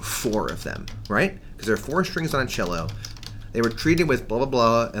like 4 of them, right? Because there are 4 strings on a cello. They were treated with blah blah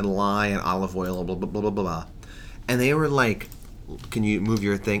blah and lye and olive oil, blah blah blah blah blah, and they were like, can you move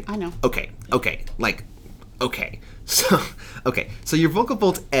your thing? I know. Okay. So your vocal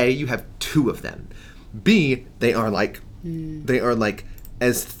folds, A, you have 2 of them. B, they are like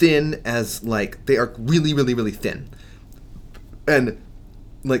as thin as like they are really, really, really thin. And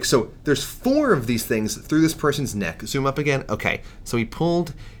like so there's 4 of these things through this person's neck. Zoom up again. Okay. So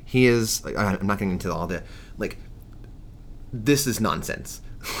he is like, I'm not getting into all the like this is nonsense.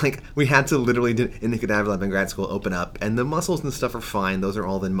 Like we had to literally in the cadaver lab in grad school open up, and the muscles and stuff are fine. Those are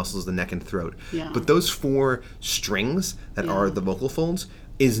all the muscles of the neck and throat. Yeah. But those 4 strings that are the vocal folds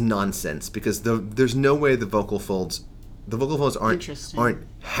is nonsense because there's no way the vocal folds aren't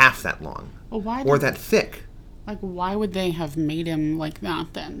half that long or that thick. Like, why would they have made him like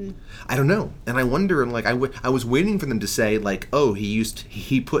that then? I don't know, and I wonder. Like, I was waiting for them to say like, oh,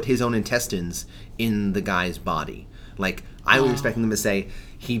 he put his own intestines in the guy's body. Like, I was expecting them to say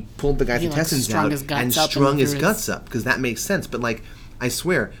he pulled the guy's intestines out and strung his guts up because that makes sense. But like, I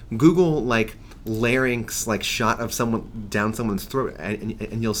swear, Google like larynx like shot of someone down someone's throat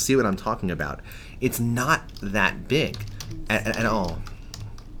and you'll see what I'm talking about. It's not that big at all.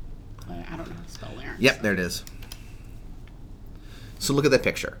 I don't know how to spell larynx. Yep, there it is. So look at that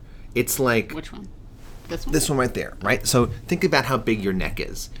picture. It's like which one? This one? This one right there, right? So think about how big your neck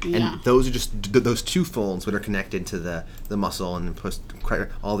is. Yeah. And those are just those 2 folds that are connected to the muscle and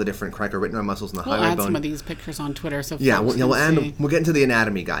all the different cricothyroid muscles in the hyoid bone. We'll add some of these pictures on Twitter. So we'll get into the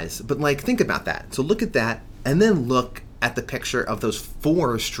anatomy, guys. But like, think about that. So look at that, and then look at the picture of those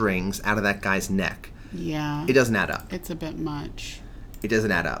 4 strings out of that guy's neck. Yeah. It doesn't add up. It's a bit much. It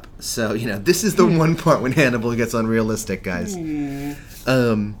doesn't add up. So, this is the one part when Hannibal gets unrealistic, guys.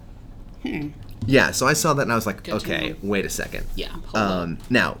 Yeah, so I saw that and I was like, okay, wait a second. Yeah.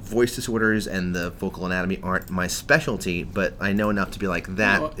 Now, voice disorders and the vocal anatomy aren't my specialty, but I know enough to be like,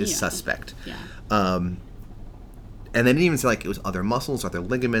 that is suspect. Yeah. And they didn't even say like it was other muscles, other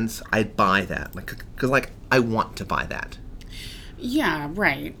ligaments. I'd buy that, because I want to buy that. Yeah,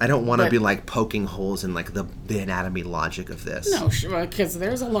 right. I don't want to be like poking holes in like the anatomy logic of this. No, sure, because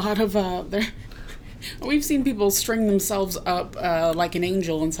there's a lot of we've seen people string themselves up like an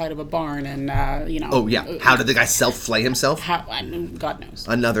angel inside of a barn, and Oh yeah, how did the guy self-flay himself? God knows.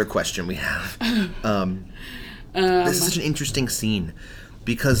 Another question we have. This is such an interesting scene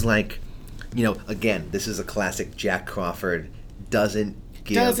because, like, again, this is a classic Jack Crawford doesn't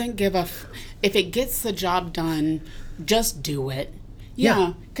you. Doesn't give a if it gets the job done, just do it.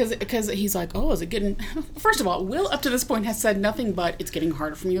 Yeah, because he's like, oh, is it getting... First of all, Will, up to this point, has said nothing but, it's getting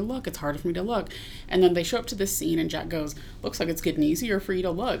harder for me to look, it's harder for me to look. And then they show up to this scene, and Jack goes, looks like it's getting easier for you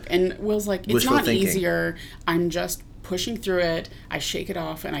to look. And Will's like, it's Wishful not thinking. easier, I'm just pushing through it, I shake it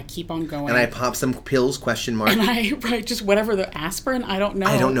off, and I keep on going. And I pop some pills, question mark. And I write just whatever, the aspirin, I don't know.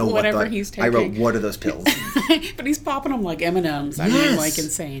 I don't know whatever he's taking. I wrote, what are those pills? But he's popping them like M&Ms. I mean, like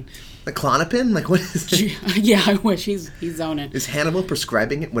insane. The Klonopin? Like, what is it? Yeah, I wish. He's zoning. Is Hannibal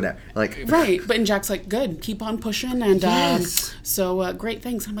prescribing it? Whatever. Like, right. But and Jack's like, good, keep on pushing. And yes. So great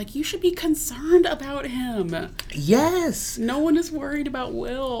things. I'm like, you should be concerned about him. Yes. No one is worried about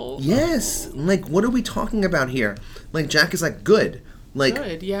Will. Yes. Like, what are we talking about here? Like, Jack is like, good. Like,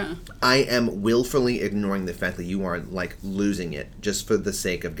 good, yeah. I am willfully ignoring the fact that you are, like, losing it just for the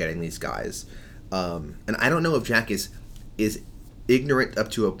sake of getting these guys. And I don't know if Jack is ignorant up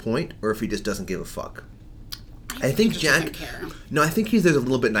to a point or if he just doesn't give a fuck. I think Jack... No, I think he's a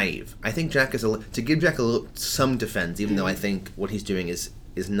little bit naive. I think Jack is to give Jack some defense, even though I think what he's doing is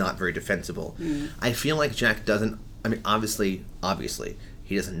not very defensible. I feel like Jack doesn't... I mean, obviously,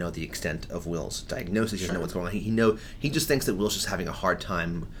 he doesn't know the extent of Will's diagnosis. He doesn't know what's going on. He just thinks that Will's just having a hard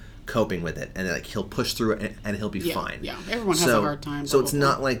time coping with it, and like he'll push through it and he'll be fine. Yeah, everyone has a hard time. So it's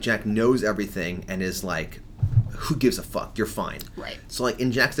not like Jack knows everything and is like, who gives a fuck? You're fine. Right. So like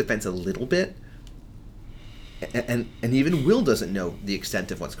in Jack's defense a little bit, and even Will doesn't know the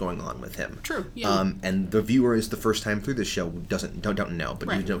extent of what's going on with him. True. Yeah. And the viewer is the first time through this show don't know,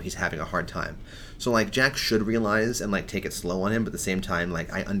 but you know he's having a hard time. So like Jack should realize and like take it slow on him, but at the same time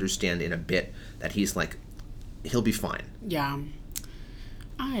like I understand in a bit that he's like he'll be fine. Yeah.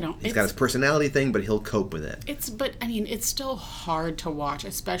 He's got his personality thing, but he'll cope with it. But I mean, it's still hard to watch,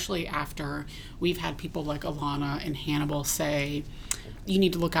 especially after we've had people like Alana and Hannibal say, you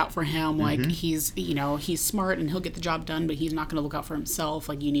need to look out for him. Like he's smart and he'll get the job done, but he's not going to look out for himself.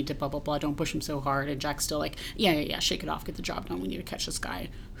 Like you need to blah, blah, blah. Don't push him so hard. And Jack's still like, yeah, shake it off. Get the job done. We need to catch this guy.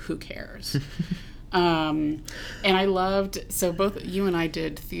 Who cares? And I loved, so both you and I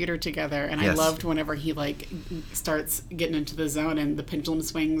did theater together, and I loved whenever he like starts getting into the zone and the pendulum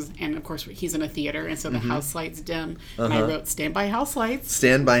swings, and of course he's in a theater, and so the house lights dim, and I wrote stand by house lights.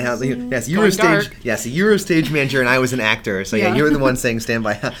 Stand by house. Yes, you were a stage. Yes, you were a stage manager, and I was an actor. So yeah, you were the one saying stand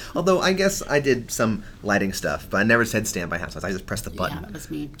by house. Although I guess I did some lighting stuff, but I never said stand by house lights. I just pressed the button. Yeah, that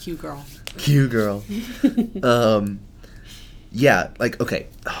was me. Cue girl. Cue girl. Yeah, like okay.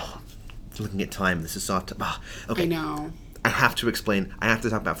 Looking at time, this is soft. Okay. I know. I have to explain. I have to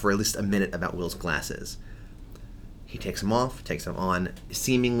talk about for at least a minute about Will's glasses. He takes them off, takes them on,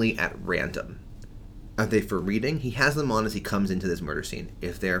 seemingly at random. Are they for reading? He has them on as he comes into this murder scene.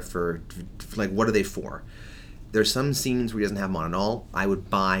 If they're for like, what are they for? There's some scenes where he doesn't have them on at all. I would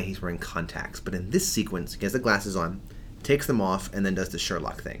buy he's wearing contacts. But in this sequence, he has the glasses on, takes them off, and then does the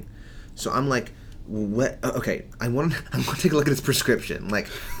Sherlock thing. So I'm like, what? Okay, I'm going to take a look at his prescription. Like,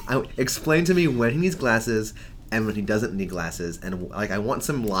 explain to me when he needs glasses and when he doesn't need glasses, and like I want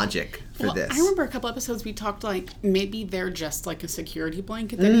some logic for this. I remember a couple episodes we talked like maybe they're just like a security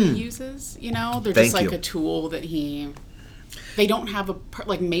blanket that he uses. You know, they're just like a tool that they don't have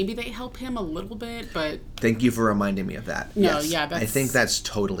like maybe they help him a little bit, but thank you for reminding me of that. No, yes. yeah, I think that's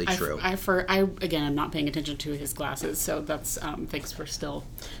totally true. Again, I'm not paying attention to his glasses, so that's thanks for still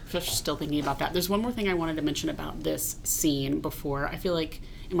thinking about that. There's one more thing I wanted to mention about this scene before. I feel like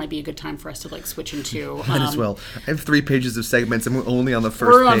it might be a good time for us to like switch into. Might as well. I have 3 pages of segments, and we're only on the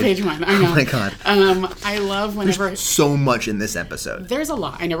first. We're on page 1. I know. Oh my god. I love whenever there's so much in this episode. There's a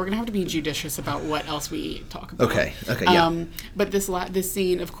lot. I know we're gonna have to be judicious about what else we talk about. Okay. Yeah. But this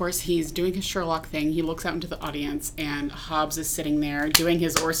scene, of course, he's doing his Sherlock thing. He looks out into the audience, and Hobbs is sitting there doing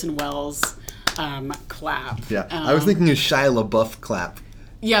his Orson Welles clap. Yeah. I was thinking his Shia LaBeouf clap.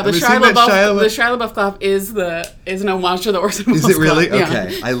 Yeah, the Shia LaBeouf clap is an homage to the Orson Welles clap. Is it really? Clap.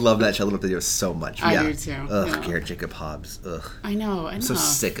 Okay. Yeah. I love that Shia LaBeouf video so much. I do too. Ugh, yeah. Garrett Jacob Hobbs. Ugh. I know. I'm so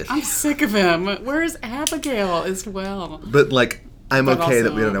sick of him. I'm sick of him. Where's Abigail as well? But like, I'm okay also,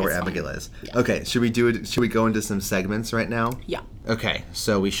 that we don't know where Abigail is. Yeah. Okay, should we go into some segments right now? Yeah. Okay,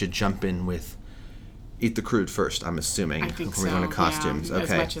 so we should jump in with Eat the Crude first, I'm assuming. I think before we go into costumes. Yeah,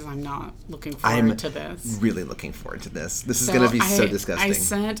 okay. As much as I'm not looking forward to this. I'm really looking forward to this. This is going to be so disgusting.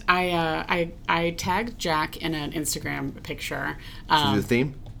 I tagged Jack in an Instagram picture. Should we do the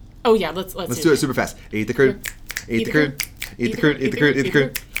theme? Oh yeah, let's do it super fast. Eat the crude. Eat the crude. Eat the crude. Eat the crude. Eat the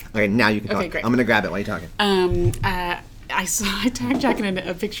crude. Okay, now you can talk. Great. I'm going to grab it while you're talking. I tagged Jack in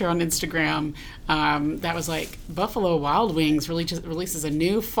a picture on Instagram that was like Buffalo Wild Wings releases a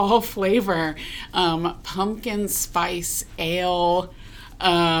new fall flavor, pumpkin spice ale.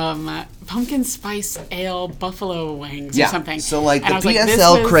 pumpkin spice ale buffalo wings or something. So like And the I was like,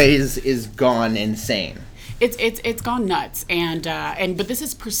 PSL craze is gone insane. It's gone nuts, and but this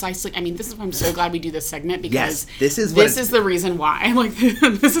is precisely. I mean, this is why I'm so glad we do this segment, because this is the reason why. I'm like,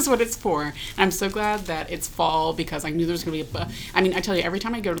 this is what it's for. And I'm so glad that it's fall, because I knew there was going to be I mean, I tell you, every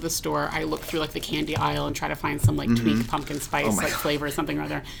time I go to the store, I look through like the candy aisle and try to find some like tweaked pumpkin spice flavor or something or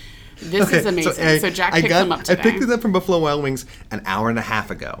other. This is amazing. So Jack picked them up today. I picked it up from Buffalo Wild Wings an hour and a half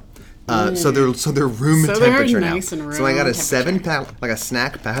ago. So they're room temperature now. Nice and room so I got a temperature. 7-pack, like a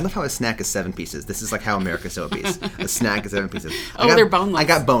snack pack. I love how a snack is 7 pieces. This is like how America is so obese. A snack is 7 pieces. They're boneless. I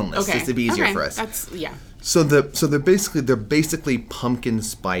got boneless. Okay. Just to be easier for us. That's So they're basically pumpkin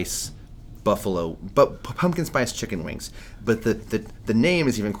spice pumpkin spice chicken wings. But the name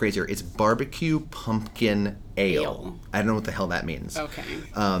is even crazier. It's barbecue pumpkin ale. I don't know what the hell that means. Okay.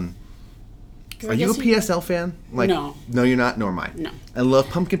 Are you a PSL fan? Like, No. No, you're not, nor am I. No. I love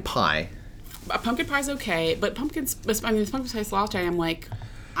pumpkin pie. Pumpkin pie's okay, but pumpkin spice latte, I'm like,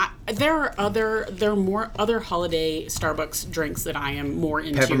 there are more other holiday Starbucks drinks that I am more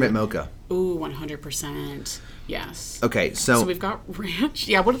into. Peppermint mocha. Ooh, 100%. Yes. Okay, So we've got ranch.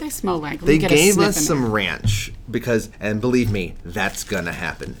 Yeah, what do they smell like? Let they me get a gave sniff us in some there. ranch because, and believe me, that's gonna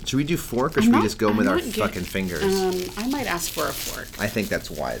happen. Should we do fork or should we just go with our fucking fingers? I might ask for a fork. I think that's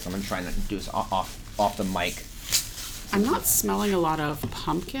wise. I'm gonna try not to do this off the mic. I'm not smelling a lot of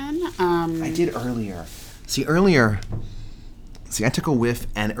pumpkin. I did earlier. See, I took a whiff,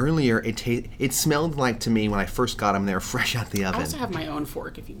 and earlier it smelled like, to me, when I first got them, they were fresh out the oven. I also have my own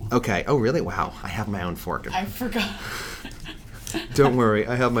fork if you want. Okay. Oh, really? Wow. I have my own fork. I forgot. Don't worry.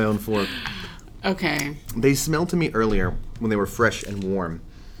 I have my own fork. Okay. They smelled to me earlier when they were fresh and warm,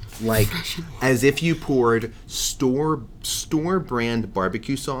 like as if you poured store brand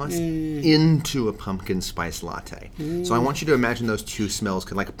barbecue sauce into a pumpkin spice latte. So I want you to imagine those two smells,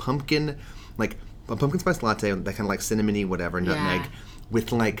 like a pumpkin spice latte, that kind of like cinnamony whatever, nutmeg,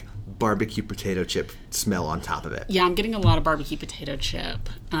 with like barbecue potato chip smell on top of it. Yeah, I'm getting a lot of barbecue potato chip.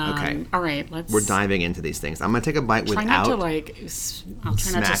 Okay. All right, We're diving into these things. I'm gonna take a bite try without. not to I'll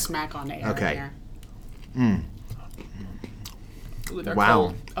try not to smack on air. Okay. Ooh, they're Wow.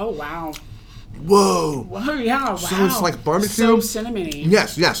 cold. Oh wow. Whoa. Whoa, yeah, wow. So it's like barbecue. So cinnamony.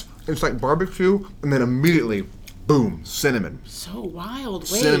 Yes. It's like barbecue, and then immediately, boom, cinnamon. So wild.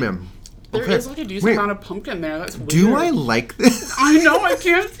 Wait. Cinnamon. There is like a decent amount of pumpkin there. That's weird. Do I like this? I know, I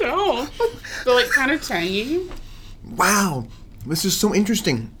can't tell. They're like kind of tangy. Wow. This is so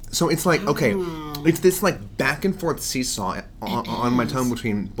interesting. So it's like, okay, it's this like back and forth seesaw on my tongue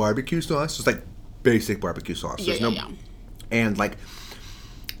between barbecue sauce, just like basic barbecue sauce. Yeah. And like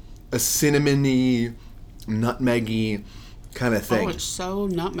a cinnamony, nutmeggy kind of thing. Oh, it's so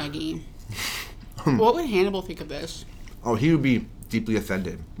nutmeggy. What would Hannibal think of this? Oh, he would be deeply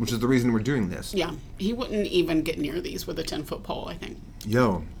offended, which is the reason we're doing this. Yeah, he wouldn't even get near these with a 10-foot pole, I think.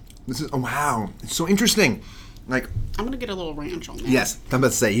 This is, oh wow, it's so interesting. Like, I'm gonna get a little ranch on there. yes, I'm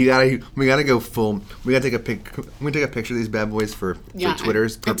about to say we gotta go full. We gotta take a picture of these bad boys for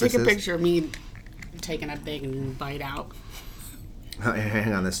Twitter's purposes. Take a picture of me taking a big bite out. Oh,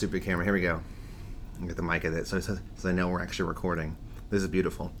 hang on, this stupid camera. Here we go. Get the mic at it, so I know we're actually recording. This is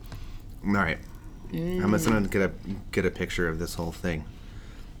beautiful. All right, I'm just gonna get a picture of this whole thing.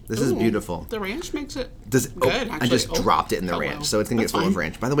 This is beautiful. The ranch makes it good, actually. I just dropped it in the ranch, so it's going to get full of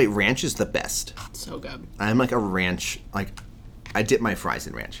ranch. By the way, ranch is the best. So good. I'm like a ranch, I dip my fries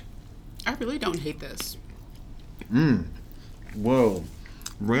in ranch. I really don't hate this. Whoa.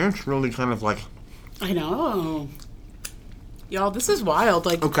 Ranch really kind of like... I know. Y'all, this is wild.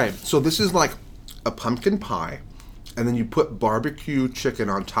 Like, okay, so this is like a pumpkin pie, and then you put barbecue chicken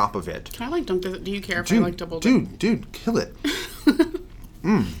on top of it. Can I dunk this? Do you care if I double dip? Dude, kill it.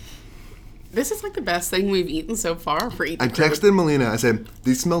 This is like the best thing we've eaten so far for eating. I texted Melina. I said,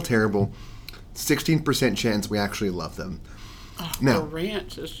 these smell terrible. 16% chance we actually love them. Oh, now, the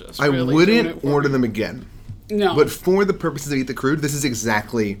ranch is just I really wouldn't order them again. No. But for the purposes of Eat the Crude, this is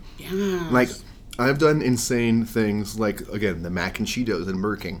exactly... Yes. Like, I've done insane things like, again, the mac and Cheetos and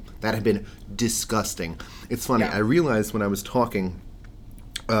Burger King. That have been disgusting. It's funny. Yeah. I realized when I was talking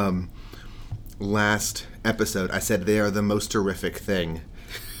last episode, I said they are the most terrific thing.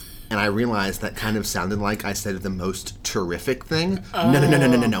 And I realized that kind of sounded like I said the most terrific thing.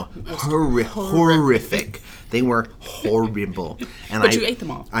 No. Horrific. They were horrible. And But you ate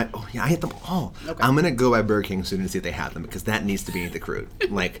them all. I ate them all. Okay. I'm going to go by Burger King soon and see if they have them, because that needs to be Eat the Crude.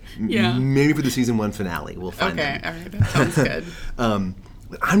 Like, maybe for the season 1 finale, we'll find them. Okay, all right, that sounds good.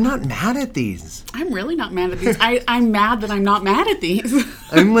 I'm not mad at these. I'm really not mad at these. I'm mad that I'm not mad at these.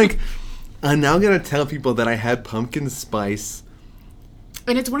 I'm now going to tell people that I had pumpkin spice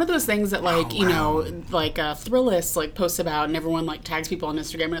And it's one of those things that, like, you know, like Thrillist, like, posts about, and everyone, like, tags people on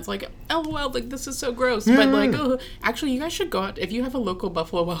Instagram, and it's like, LOL, like, this is so gross. But, like, actually, you guys should go out, if you have a local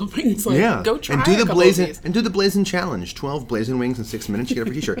Buffalo Wild Wings, like, go try and do a the couple of these. And do the Blazing Challenge. 12 Blazing Wings in 6 minutes, you get a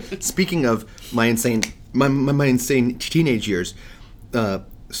free t-shirt. Speaking of my insane teenage years,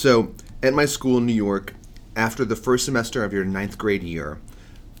 so at my school in New York, after the first semester of your 9th grade year,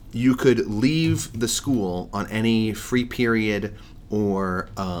 you could leave the school on any free period or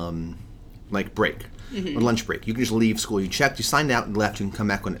like break or lunch break. You can just leave school. You checked, you signed out and left. You can come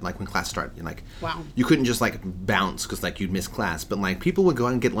back when class started. And, like, wow. You couldn't just like bounce because like you'd miss class. But like people would go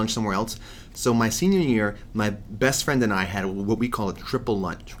out and get lunch somewhere else. So my senior year, my best friend and I had what we call a triple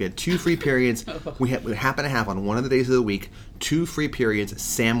lunch. We had 2 free periods. We happened to have on one of the days of the week 2 free periods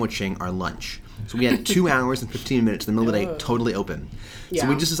sandwiching our lunch. So we had 2 hours and 15 minutes in the middle of the day, totally open. Yeah. So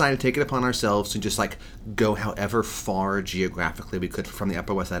we just decided to take it upon ourselves to just like go however far geographically we could from the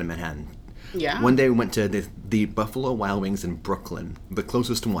Upper West Side of Manhattan. Yeah. One day we went to the Buffalo Wild Wings in Brooklyn, the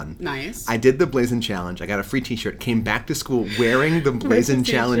closest one. Nice. I did the Blazing Challenge. I got a free t-shirt, came back to school wearing the Blazing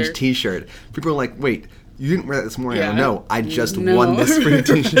Challenge t-shirt. People were like, wait, you didn't wear that this morning? Yeah. No, I just won this free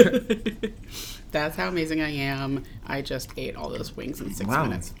t-shirt. That's how amazing I am. I just ate all those wings in 6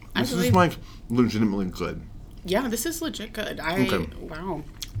 minutes. This is like legitimately good. Yeah, this is legit good. Okay. Wow.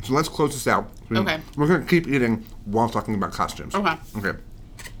 So let's close this out. Okay. We're going to keep eating while talking about costumes. Okay. Okay.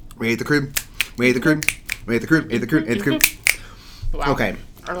 We ate the cream. We ate the cream. We ate the cream. Ate the cream. Ate the cream. Wow. Okay.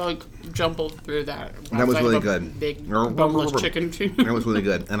 I like jumbled through that. That was really good. Big boneless chicken too. That was really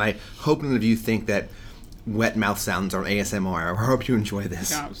good. And I hope none of you think that wet mouth sounds are ASMR. I hope you enjoy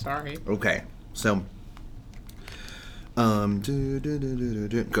this. No, I'm sorry. Okay. So,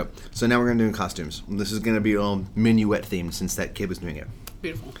 good. So now we're going to do costumes. This is going to be all minuet themed since that kid was doing it.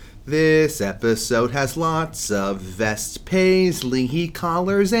 Beautiful. This episode has lots of vests, paisley,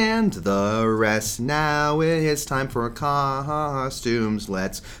 collars, and the rest. Now it's time for costumes.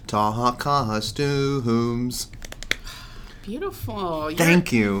 Let's talk costumes. Beautiful.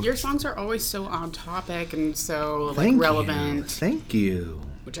 Thank you. Your songs are always so on topic and so relevant. Thank you.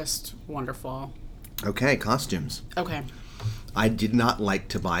 Just wonderful. Okay, costumes. Okay. I did not like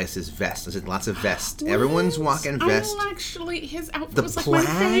Tobias's vest. I said lots of vests. Everyone's walking vest. Actually, his outfit The was like plaid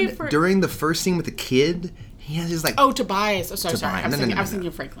my favorite. during the first scene with the kid, he has his like. Oh, Tobias. Oh, sorry. I was No. thinking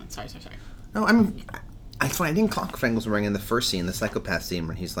of Franklin. Sorry. No, I mean, it's fine. I didn't clock Frank was wearing in the first scene, the psychopath scene,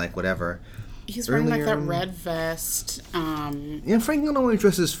 where he's like, whatever. He's wearing like that red vest. Yeah, Franklin always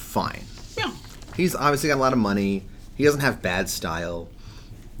dresses fine. Yeah. He's obviously got a lot of money. He doesn't have bad style.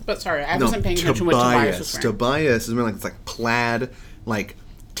 But sorry, I wasn't paying attention to what Tobias was wearing. Tobias is wearing like this like plaid, like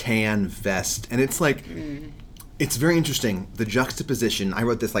tan vest, and it's like it's very interesting. The juxtaposition. I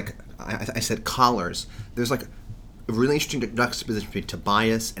wrote this like I said collars. There's like a really interesting juxtaposition between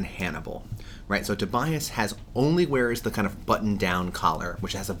Tobias and Hannibal, right? So Tobias only wears the kind of button-down collar,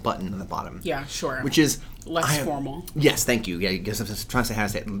 which has a button on the bottom. Yeah, sure. Which is less formal. Yes, thank you. Yeah, I guess I was trying to say how to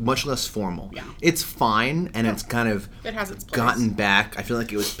say it. Much less formal. Yeah. It's fine, and it's kind of it has its place. Gotten back. I feel like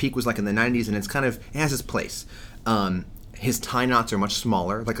peak was like in the 90s, and it has its place. His tie knots are much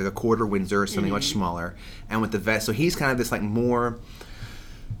smaller, like a quarter Windsor or something much smaller. And with the vest, so he's kind of this like more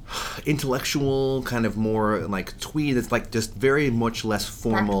intellectual, kind of more like tweed. It's like just very much less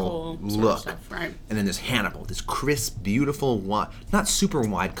formal look. Stuff, right. And then there's Hannibal, this crisp, beautiful, not super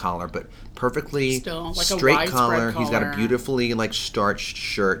wide collar, but perfectly still, like straight a collar. He's got a beautifully like starched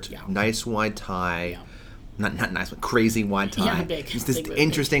shirt, yeah. Nice wide tie. Yeah. Not nice, but crazy wide tie. Yeah, big. It's this big,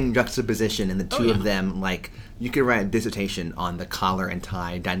 interesting juxtaposition in the two of them. Like you could write a dissertation on the collar and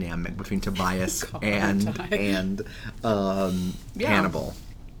tie dynamic between Tobias and Hannibal.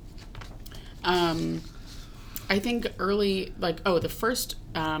 I think early, the first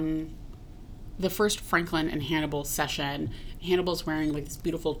Franklin and Hannibal session, Hannibal's wearing like this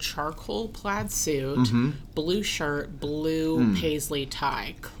beautiful charcoal plaid suit, blue shirt, blue paisley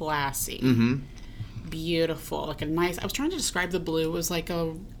tie, classy, beautiful, like a nice. I was trying to describe the blue. It was like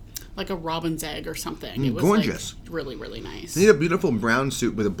a robin's egg or something. It was gorgeous, like, really, really nice. He had a beautiful brown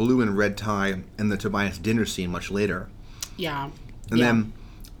suit with a blue and red tie in the Tobias dinner scene much later. Yeah, and then.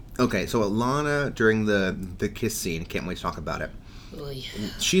 Okay, so Alana, during the kiss scene, can't wait to talk about it. Oy.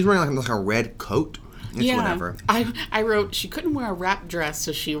 She's wearing like a red coat. It's whatever. I wrote, she couldn't wear a wrap dress,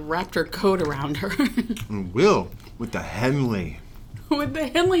 so she wrapped her coat around her. And Will, with the Henley. With the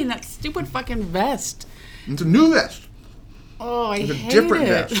Henley and that stupid fucking vest. It's a new vest. Oh, I hate it. It's a different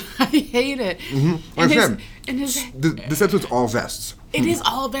vest. I hate it. This episode's all vests. It is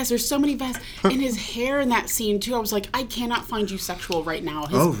all vests. There's so many vests. And his hair in that scene, too, I was like, I cannot find you sexual right now.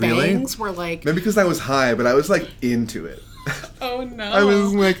 His bangs were like... Maybe because I was high, but I was like into it. Oh, no. I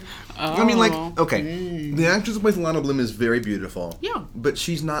was like, I mean, like, Oh. okay, the actress who plays Lana Bloom is very beautiful. Yeah. But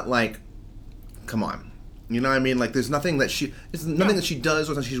she's not like, come on. You know what I mean? Like, there's nothing that she does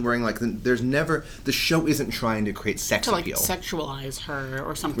or that she's wearing. Like, there's never, the show isn't trying to create sex To, like, appeal. sexualize her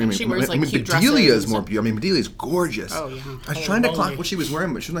or something. I mean, She wears, like, cute Bedelia's dresses. more beautiful. I mean, Bedelia's gorgeous. Oh, yeah. I was trying to clock Holy. what she was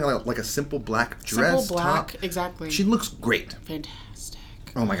wearing, but she was wearing like a simple black dress. Simple black, top. exactly. She looks great. Fantastic.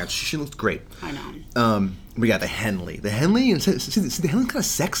 Oh my god, she looks great. I know. We got the Henley. The Henley, the Henley's kind of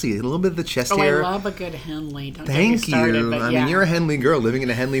sexy. A little bit of the chest Oh, hair. I love a good Henley. Don't Thank get me started, you. But I yeah. mean, you're a Henley girl living in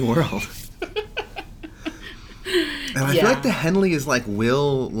a Henley world. And I feel like the Henley is like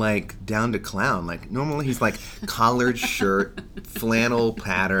Will, like down to clown. Like normally he's like collared shirt, flannel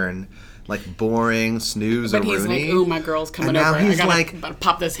pattern, like boring, snooze But or he's Rooney. like, ooh, my girl's coming And now over. he's I like, gotta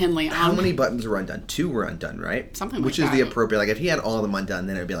pop this Henley on. how many buttons were undone? 2 were undone, right? Something like Which is that. the appropriate. Like if he had all of them undone,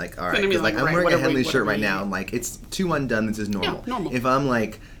 then it'd be like, all right. Then it'd be 'Cause, like like, I'm right, wearing what a are we- Henley what shirt are right we- now, and like it's 2 undone. This is normal. Yeah, normal. If I'm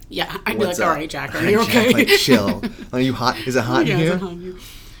like, Yeah, I'd be what's like, all up? right, Jack, are Jack, you okay? like chill. Are you hot? Is it hot in Yeah, here? it's on you.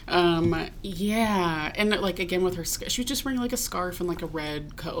 Yeah, and like again with her, she was just wearing like a scarf and like a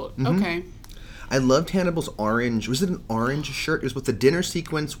red coat. Mm-hmm. Okay. I loved Hannibal's orange. Was it an orange shirt? It was with the dinner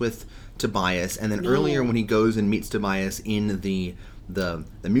sequence with Tobias, and then earlier when he goes and meets Tobias in the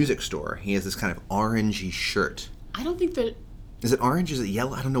music store, he has this kind of orangey shirt. I don't think that. Is it orange? Is it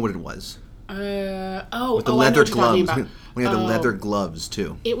yellow? I don't know what it was. With With the leather gloves. We had the leather gloves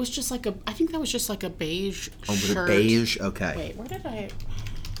too. It was just like I think that was just like a beige Oh, was shirt. it beige? Okay. Wait, where did I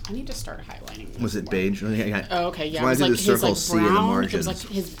need to start highlighting. Was it beige? Oh, yeah. Oh, okay, yeah. So I It was did like the circle his C like in the brown. It margins. was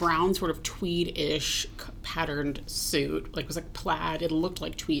like his brown sort of tweed-ish patterned suit. Like it was like plaid. It looked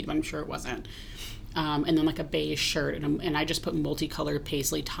like tweed, but I'm sure it wasn't. And then like a beige shirt, and I just put multicolored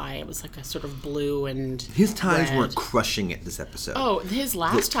paisley tie. It was like a sort of blue and His ties red. weren't crushing it this episode. Oh, his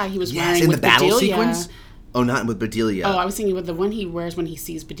last tie he was yes, wearing in with the battle Bedelia. sequence. Oh, not with Bedelia. Oh, I was thinking with the one he wears when he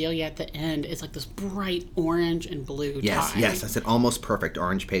sees Bedelia at the end is like this bright orange and blue yes, tie. yes. I said almost perfect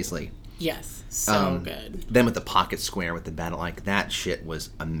orange paisley. Yes, so good. Then with the pocket square with the battle, like that shit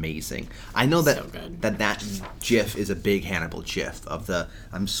was amazing. I know that So good. that GIF is a big Hannibal GIF of the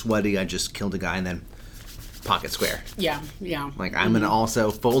I'm sweaty, I just killed a guy, and then pocket square. Yeah, yeah. Like I'm gonna also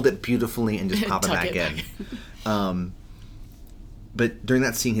fold it beautifully and just pop it Tuck back it in. But during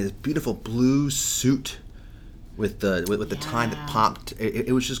that scene, his beautiful blue suit with the tie that popped,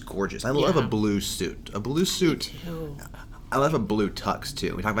 it was just gorgeous. I love a blue suit. A blue suit. Too. I love a blue tux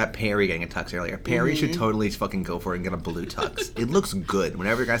too. We talked about Perry getting a tux earlier. Perry should totally fucking go for it and get a blue tux. It looks good.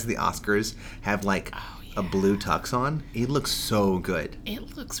 Whenever guys at the Oscars have like a blue tux on, it looks so good.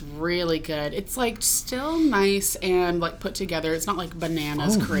 It looks really good. It's like still nice and like put together. It's not like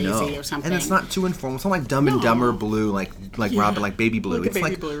bananas crazy or something. And it's not too informal. It's not like Dumb and Dumber blue, like Robin, like baby blue. Like a it's baby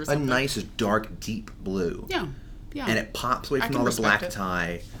like blue or a something. nice, dark, deep blue. Yeah, yeah. And it pops away I from can all the respect black it.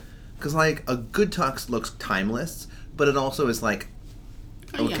 tie. Because like a good tux looks timeless, but it also is like,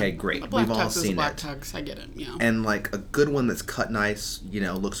 okay, Yeah. great. A black We've all tux is a seen black it. tux. I get it. Yeah. And like a good one that's cut nice,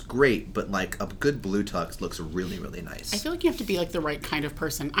 looks great, but like a good blue tux looks really, really nice. I feel like you have to be like the right kind of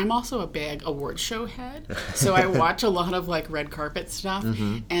person. I'm also a big award show head, so I watch a lot of like red carpet stuff.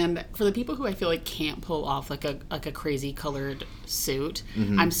 Mm-hmm. And for the people who I feel like can't pull off like a crazy colored suit,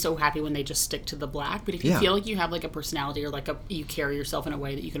 Mm-hmm. I'm so happy when they just stick to the black. But if you Yeah. feel like you have like a personality or like you carry yourself in a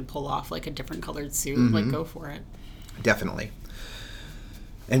way that you can pull off like a different colored suit, Mm-hmm. like go for it. Definitely.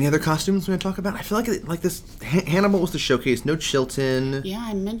 Any other costumes we're going to talk about? I feel like this Hannibal was the showcase. No Chilton. Yeah,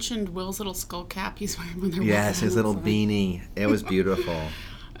 I mentioned Will's little skull cap he's wearing when they're Yes, walking his little outside. beanie. It was beautiful.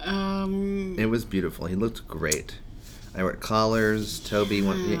 Um, It was beautiful. He looked great. I wore collars. Toby,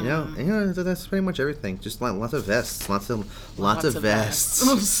 that's pretty much everything. Just lots of vests, lots of vests.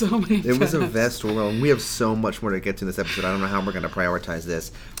 Oh, so many. It was a vests. vest world. We have so much more to get to in this episode. I don't know how we're going to prioritize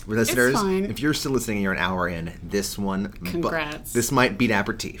this. Listeners, fine. if you're still listening and you're an hour in, this one, Congrats. this might beat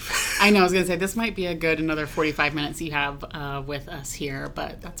aperitif. I know, I was going to say, this might be a good another 45 minutes you have with us here,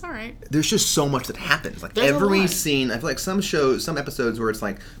 but that's all right. There's just so much that happens. Like There's a every lot. scene, I feel like some episodes where it's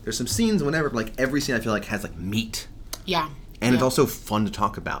like, there's some scenes, whenever, but like every scene I feel like has like meat. Yeah. And it's Yeah. also fun to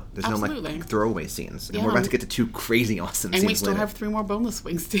talk about. There's no Absolutely. like throwaway scenes. And Yeah. we're about to get to 2 crazy awesome And scenes we still later. have 3 more boneless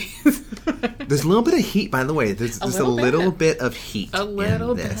wings to use. There's a little bit of heat, by the way. There's just a little bit of heat A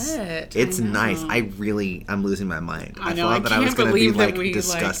little in this. bit. It's I know. nice. I'm losing my mind. I know, I thought that I was can't going to be believe that like we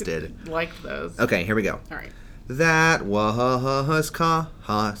disgusted. liked those. Okay, here we go. All right. That was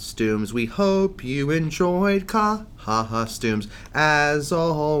costumes. We hope you enjoyed costumes. As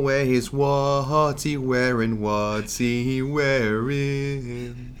always, what's he wearing? What's he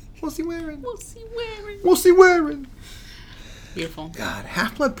wearing? What's he wearing? We'll see where. What's he wearing? Beautiful. God,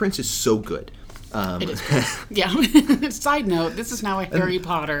 Half-Blood Prince is so good. It is great. Yeah. Side note, this is now a Harry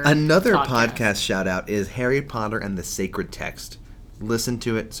Potter Another podcast shout out is Harry Potter and the Sacred Text. Listen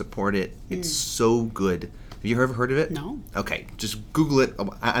to it, support it. It's so good. Have you ever heard of it? No. Okay, just Google it.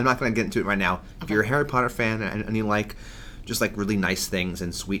 I'm not going to get into it right now. If you're a Harry Potter fan and you like just like really nice things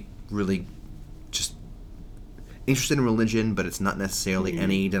and sweet, really just interested in religion, but it's not necessarily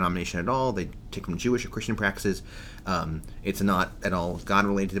any denomination at all. They take from Jewish or Christian practices. It's not at all God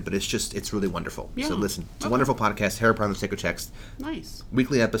related, but it's really wonderful. Yeah. So listen, it's a wonderful podcast, Harry Potter and the Sacred Text. Nice.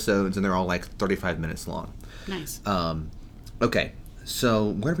 Weekly episodes, and they're all like 35 minutes long. Nice. Okay,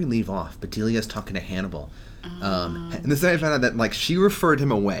 so where do we leave off? Bedelia's talking to Hannibal. And this time I found out that like she referred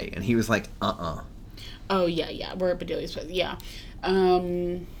him away, and he was like, Oh, yeah. We're at Bedelia's place. Yeah.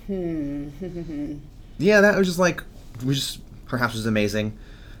 Yeah, that was just like, her house was amazing.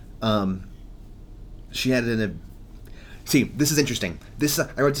 She had see, this is interesting.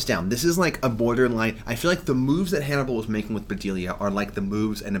 I wrote this down. This is like a borderline. I feel like the moves that Hannibal was making with Bedelia are like the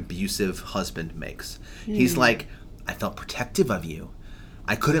moves an abusive husband makes. He's like, I felt protective of you.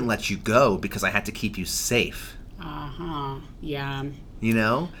 I couldn't let you go because I had to keep you safe. Yeah. You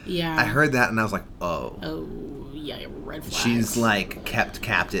know? Yeah. I heard that and I was like, oh. Oh, yeah, red flags. She's like kept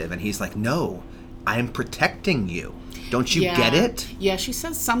captive, and he's like, no, I'm protecting you. Don't you get it? Yeah, she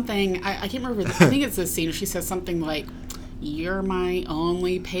says something, I can't remember, I think it's this scene, she says something like, you're my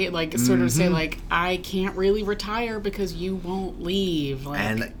only pay, like sort of say like, I can't really retire because you won't leave.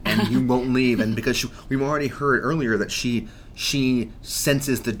 Like, and you won't leave, and because we've already heard earlier that she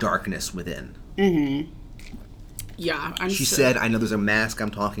senses the darkness within. Yeah, she said, I know there's a mask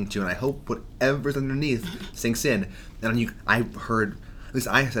I'm talking to, and I hope whatever's underneath sinks in. And I heard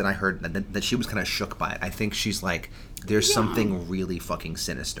that she was kind of shook by it. I think she's like, there's something really fucking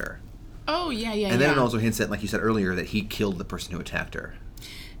sinister. Oh, yeah. And then it also hints at, like you said earlier, that he killed the person who attacked her.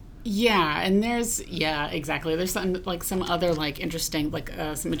 Yeah, and exactly. There's some other interesting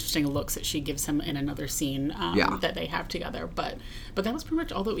some interesting looks that she gives him in another scene that they have together. But that was pretty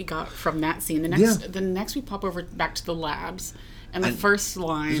much all that we got from that scene. The next we pop over back to the labs, and the first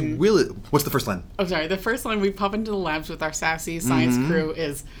line. What's the first line? Oh, sorry. The first line we pop into the labs with our sassy science crew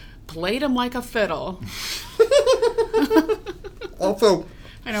is "Played him like a fiddle." Also,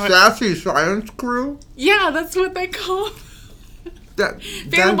 sassy science crew. Yeah, that's what they call them.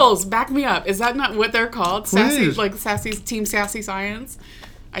 Fannibles, back me up. Is that not what they're called? Please. Sassy Team Sassy Science?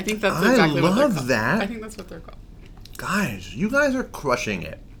 I think that's exactly what they're called. I love that. I think that's what they're called. Guys, you guys are crushing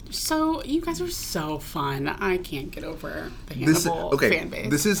it. So, you guys are so fun. I can't get over the Hannibal fan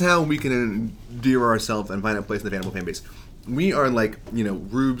base. This is how we can endear ourselves and find a place in the Hannibal fan base. We are like,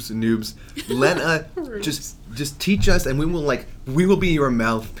 rubes and noobs. Let just teach us, and we will be your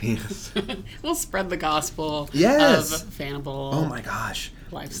mouthpiece. We'll spread the gospel of Fannibal. Oh my gosh.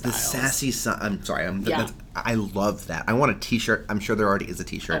 Lifestyles. The sassy I'm sorry. I love that. I want a t-shirt. I'm sure there already is a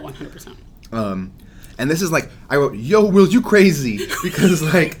t-shirt. Oh, 100%. And this is like, I wrote, yo, Will, you crazy? Because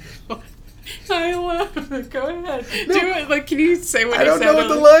like... I love it. Go ahead. No. Do it. Can you say what he said? I don't know what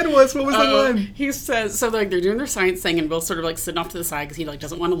the line was. What was the line? He says, so they're doing their science thing, and Will's sort of sitting off to the side because he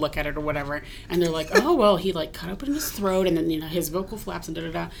doesn't want to look at it or whatever. And they're like, oh, well, he cut open his throat, and then, his vocal flaps and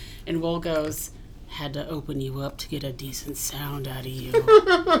da-da-da. And Will goes, had to open you up to get a decent sound out of you.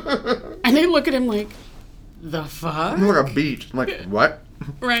 And they look at him like, the fuck? I'm like a beat. I'm like, what?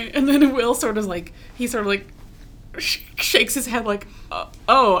 Right. And then Will shakes his head like,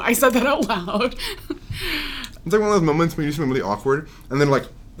 oh, I said that out loud. It's like one of those moments when you just feel really awkward, and then this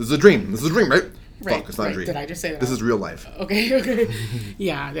is a dream. This is a dream, right? Right. Fuck, it's not a dream. Did I just say that? This is real life. Okay.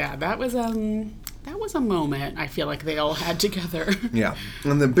 Yeah. That was a moment I feel like they all had together. Yeah.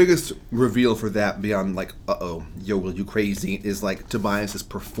 And the biggest reveal for that, beyond yo, Will, you crazy, is Tobias is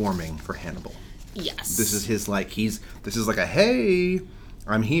performing for Hannibal. Yes. This is his this is a hey,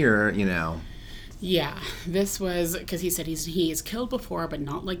 I'm here, Yeah, this was because he said he has killed before, but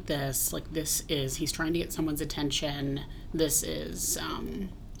not like this. He's trying to get someone's attention. This is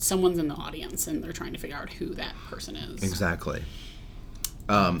someone's in the audience, and they're trying to figure out who that person is. Exactly.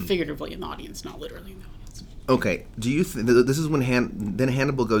 Figuratively in the audience, not literally in the audience. Okay, do you this is when then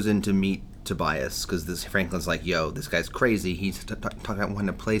Hannibal goes in to meet Tobias, because Franklin's like, yo, this guy's crazy. He's talking about wanting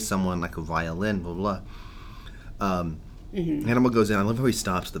to play someone like a violin, blah blah. Hannibal goes in. I love how he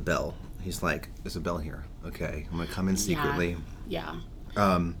stops the bell. He's like, there's a bell here. Okay, I'm going to come in secretly. Yeah.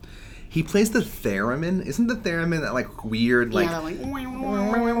 He plays the theremin. Isn't the theremin that weird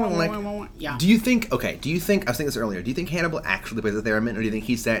yeah. Do you think I was thinking this earlier, do you think Hannibal actually plays the theremin, or do you think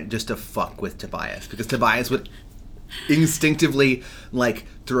he's that just to fuck with Tobias? Because Tobias would instinctively like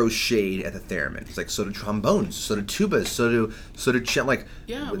throws shade at the theremin. It's like, so do trombones, so do tubas, so do like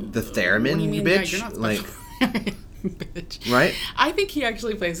the theremin, What do you mean? bitch. Yeah, you're not like bitch. Right? I think he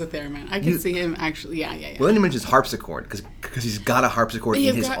actually plays the theremin. I can see him actually. Yeah. Well, then he mentions harpsichord because he's got a harpsichord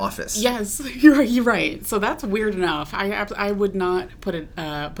in his office. Yes, you're right. So that's weird enough. I would not put it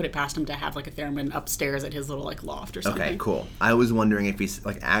past him to have like a theremin upstairs at his little like loft or something. Okay, cool. I was wondering if he's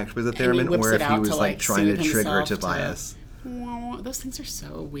like actually was a theremin or if he was like trying to trigger Tobias. Those things are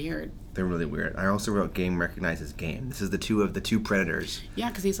so weird. They're really weird. I also wrote game recognizes game. This is the two predators. Yeah,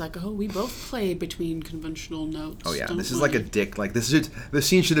 because he's like, we both play between conventional notes. Oh yeah, this is like a dick. Like the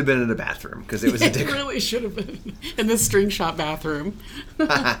scene should have been in a bathroom because it was a dick. It really should have been in the string shop bathroom.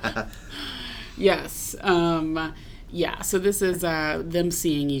 Yes. Yeah. So this is them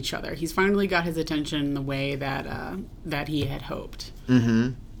seeing each other. He's finally got his attention in the way that he had hoped.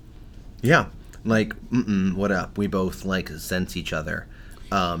 Mm-hmm. Yeah. Like, what up? We both, like, sense each other.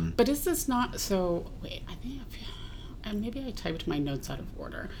 But is this not... So, wait, I think... maybe I typed my notes out of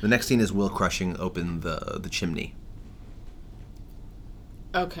order. The next scene is Will crushing open the chimney.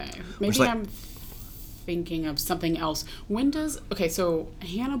 Okay. Maybe I'm thinking of something else. When does... Okay, so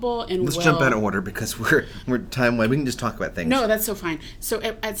Hannibal and Let's Will... jump out of order because we're time-wise. We can just talk about things. No, that's so fine. So,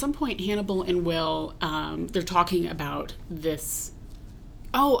 at some point, Hannibal and Will, they're talking about this...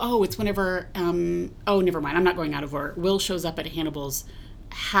 Oh, it's whenever, never mind. I'm not going out of order. Will shows up at Hannibal's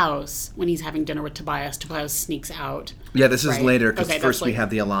house when he's having dinner with Tobias. Tobias sneaks out. Yeah, this is later, because Okay, first we have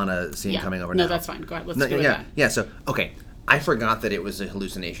the Alana scene coming over now. No, that's fine. Go ahead. Let's do that. Yeah, so, okay. I forgot that it was a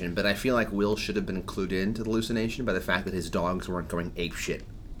hallucination, but I feel like Will should have been clued into the hallucination by the fact that his dogs weren't going apeshit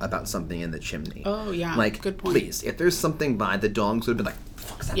about something in the chimney. Oh, yeah. Like, good point. Please, if there's something by, the dogs would have been like,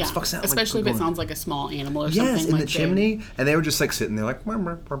 fuck's that? Yeah, Fuck's that? especially like, if it sounds like a small animal or something. Yes, in like the chimney, and they were just like sitting there like, burr,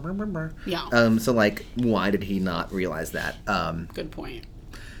 burr, burr, burr, burr. Yeah. So like, why did he not realize that? Good point.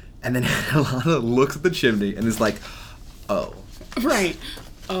 And then Alana looks at the chimney and is like, oh. Right.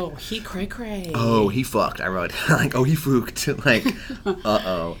 Oh, he cray. Oh, he fucked. I wrote like, oh, he fooked. Like,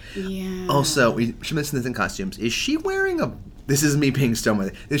 uh-oh. Yeah. Also, she mentioned this in costumes. Is she wearing a? This is me being stoned with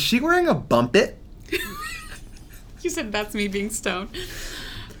it. Is she wearing a bumpet? You said that's me being stoned.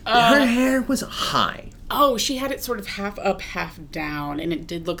 Her hair was high. Oh, she had it sort of half up, half down, and it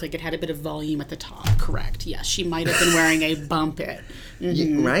did look like it had a bit of volume at the top. Correct. Yes, she might have been wearing a bumpet.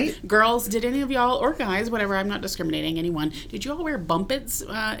 Mm-hmm. Right? Girls, did any of y'all, or guys, whatever, I'm not discriminating anyone, did you all wear bumpets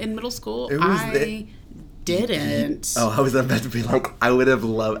in middle school? I didn't. Oh, I was about to be like, I would have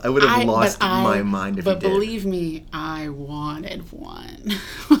lost my mind if you did. But believe me, I wanted one.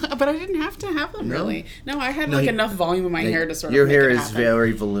 But I didn't have to have them, really. No, I had enough volume in my hair to sort of Your make hair it is happen.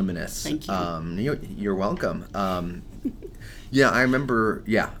 very voluminous. Thank you. You're welcome. Yeah, I remember,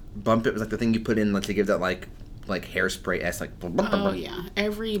 bump it was like the thing you put in like to give that like hairspray s like. Oh yeah,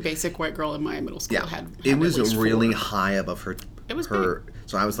 every basic white girl in my middle school had it was at least really 4. high above her. It was her. big.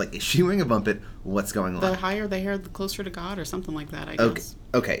 So I was like, is she wearing a bumpet? What's going on? The higher the hair, the closer to God, or something like that. I guess.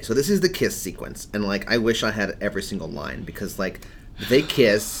 Okay. So this is the kiss sequence, and like I wish I had every single line because like they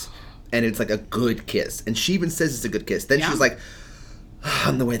kiss, and it's like a good kiss, and she even says it's a good kiss. Then she's like,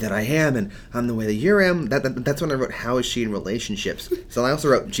 I'm the way that I am, and I'm the way that you am. That's when I wrote, how is she in relationships? So I also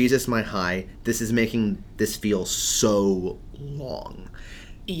wrote, Jesus, my high. This is making this feel so long.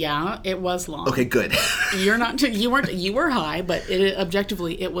 Yeah, it was long. Okay, good. You were high, but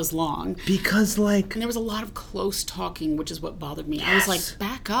objectively it was long. Because like... And there was a lot of close talking, which is what bothered me. Yes. I was like,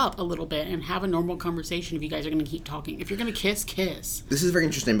 back up a little bit and have a normal conversation if you guys are going to keep talking. If you're going to kiss, kiss. This is very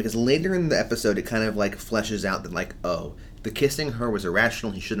interesting because later in the episode it kind of like fleshes out that like, oh, the kissing her was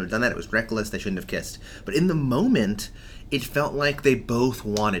irrational. He shouldn't have done that. It was reckless. They shouldn't have kissed. But in the moment, it felt like they both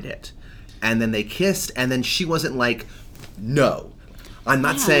wanted it. And then they kissed, and then she wasn't like, no. I'm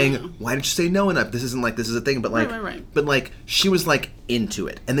not saying, why did you say no enough? This isn't like, this is a thing, but like, right. But like, she was like into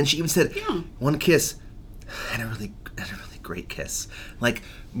it. And then she even said, one kiss, and a really great kiss. Like,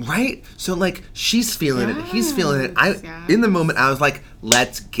 right? So like, she's feeling it, he's feeling it. In the moment, I was like,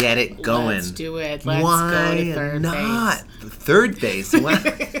 let's get it going. Let's do it. Let's go to third not? Base. Third base? What?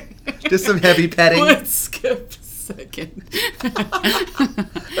 Just some heavy petting? Let's skip second.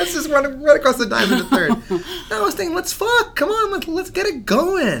 Let's just run across the diamond to third. I was thinking, let's fuck. Come on, let's get it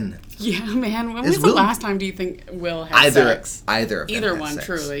going. Yeah, man. When was the last time do you think Will had sex? Either one, sex.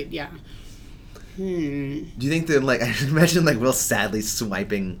 Truly, yeah. Do you think that, like, I should imagine, like, Will sadly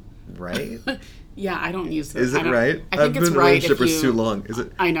swiping right? Yeah, I don't use this. Is it right? I think it's right if you... I've been in a relationship for too long. Is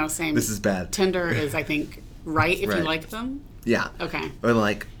it? I know, same. This is bad. Tinder is, I think, right if you like them. Yeah. Okay. Or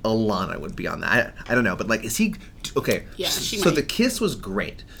like Alana would be on that. I don't know, but like, is he Okay. Yeah, she so might. the kiss was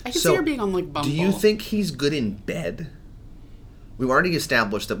great. I can see her being on, like, Bumble. Do you think he's good in bed? We've already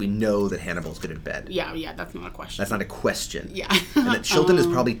established that we know that Hannibal's good in bed. Yeah, that's not a question. That's not a question. Yeah. And that Chilton is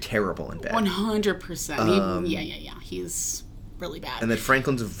probably terrible in bed. 100%. Yeah. He's really bad. And that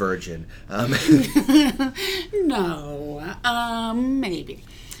Franklin's a virgin. No. Maybe.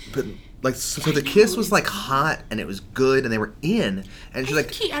 But like, so the kiss was like hot and it was good and they were in and she's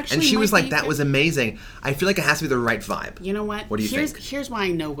like, and she was like, that was amazing. I feel like it has to be the right vibe. You know what? What do you think? Here's why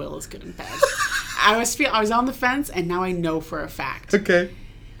I know Will is good in bed. I was on the fence and now I know for a fact. Okay.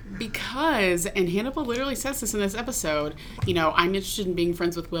 Because, and Hannibal literally says this in this episode, I'm interested in being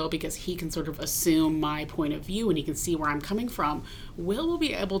friends with Will because he can sort of assume my point of view and he can see where I'm coming from. Will will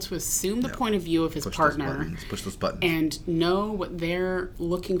be able to assume the point of view of his partner. Push those buttons. And know what they're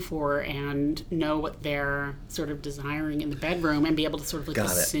looking for and know what they're sort of desiring in the bedroom and be able to sort of like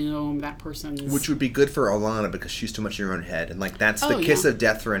assume that person's... Which would be good for Alana because she's too much in her own head. And like that's the kiss of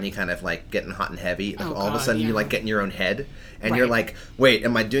death for any kind of like getting hot and heavy. Like, all of a sudden you like get in your own head and you're like, wait,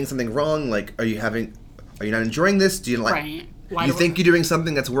 am I doing something wrong? Like, are you not enjoying this? Do you like... Right. You think you're doing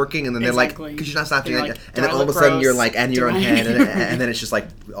something that's working, and then they're like, "Could you not stop doing it?" And then all of a gross? sudden you're like, in your own head, and then it's just like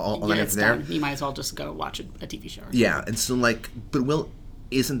all it's there. done. You might as well just go watch a TV show. Yeah, and so like, but Will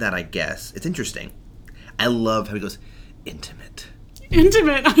isn't that? I guess it's interesting. I love how he goes intimate.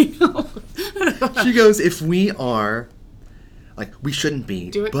 Intimate, I know. She goes, if we are, like, we shouldn't be.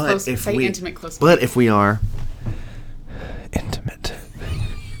 Do it but close. If say we, intimate close. But if we are intimate.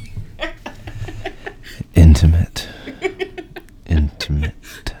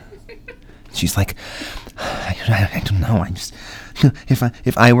 She's like, I don't know. I just,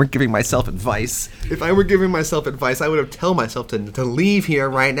 if I were giving myself advice, I would have tell myself to leave here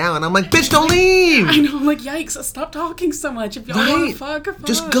right now. And I'm like, bitch, don't leave. I know. I'm like, yikes! Stop talking so much. If y'all want to fuck.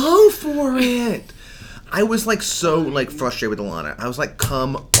 Just go for it. I was like so like frustrated with Alana. I was like,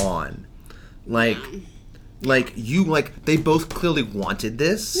 come on, like you like they both clearly wanted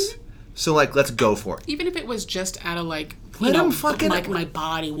this, so like let's go for it. Even if it was just out of like. Let him fucking... Like, my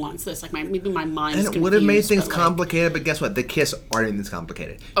body wants this. Like, maybe my mind is confused. And it would have made things complicated, but guess what? The kiss already made things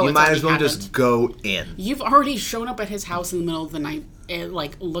complicated. You might as well just go in. You've already shown up at his house in the middle of the night,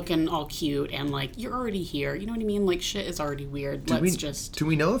 like, looking all cute, and, like, you're already here. You know what I mean? Like, shit is already weird. Do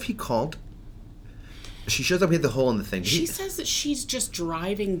we know if he called? She shows up with the hole in the thing. She says that she's just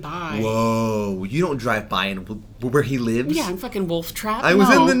driving by. Whoa. You don't drive by where he lives? Yeah, I'm fucking Wolf Trap. I was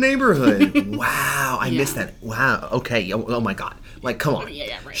in the neighborhood. Wow. I missed that. Wow. Okay. Oh, my God. Like, come on.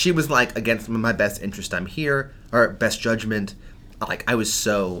 Yeah, right. She was like, against my best interest, I'm here. Or best judgment. Like, I was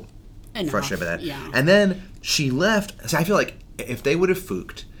so frustrated with that. Yeah. And then she left. So I feel like if they would have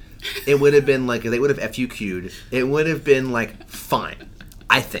fooked, it would have been like, if they would have FUQ'd, it would have been like, fine.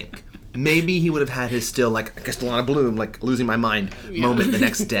 I think. Maybe he would have had his still, like, I guess Alana Bloom, like, losing my mind moment the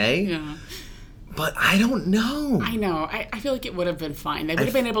next day. Yeah. But I don't know. I know. I feel like it would have been fine. They would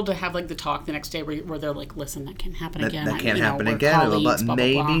have been able to have, like, the talk the next day where they're like, listen, that can't happen again. That can't happen again. Colleagues, But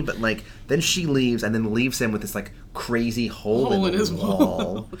maybe, blah, blah, blah. But, like, then she leaves and then leaves him with this, like, crazy hole in his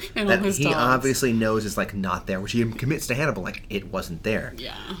wall. And that all his he dogs. obviously knows is, like, not there. Which he commits to Hannibal, like, it wasn't there.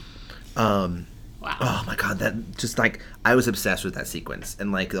 Yeah. Wow. Oh my God, that just like I was obsessed with that sequence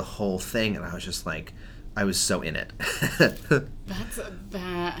and like the whole thing, and I was just like, I was so in it.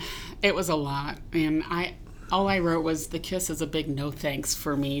 It was a lot, and all I wrote was the kiss is a big no thanks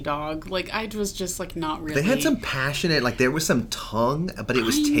for me, dog. Like I was just like not really. They had some passionate, like there was some tongue, but it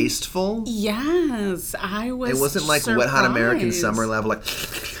was tasteful. Yes, I was. It wasn't like surprised. Wet Hot American Summer level, like.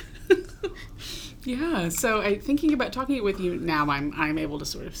 Yeah, so talking it with you now, I'm able to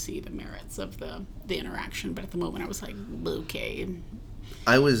sort of see the merits of the interaction, but at the moment I was like, okay.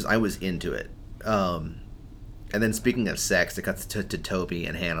 I was into it, and then speaking of sex, it cuts to Toby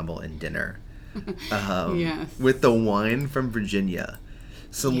and Hannibal in dinner, yes, with the wine from Virginia.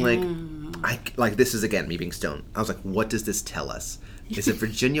 So like this is again me being stoned. I was like, what does this tell us? Is it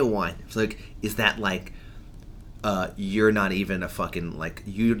Virginia wine? It's like, is that like? You're not even a fucking, like,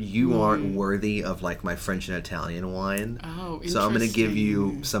 you aren't worthy of, like, my French and Italian wine. Oh, interesting. So I'm going to give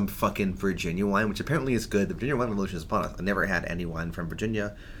you some fucking Virginia wine, which apparently is good. The Virginia wine revolution is upon us. I never had any wine from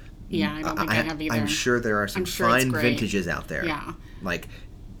Virginia. Yeah, I don't think I have either. I'm sure there are some fine vintages out there. Yeah. Like,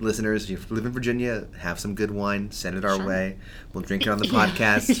 listeners, if you live in Virginia, have some good wine, send it our way. We'll drink it on the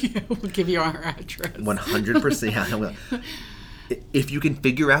podcast. Yeah, we'll give you our address. 100%. Yeah, I will. If you can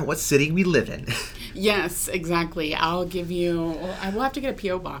figure out what city we live in. Yes, exactly. I'll give you... I will have to get a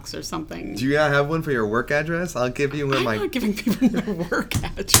P.O. box or something. Do you have one for your work address? I'll give you I'm not giving people my work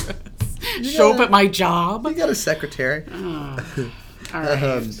address. Show up at my job. You got a secretary. All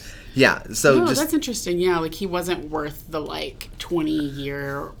right. Yeah, so No, just... that's interesting. Yeah, like he wasn't worth the like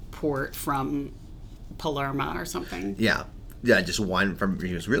 20-year port from Palermo or something. Yeah. Yeah, just wine from...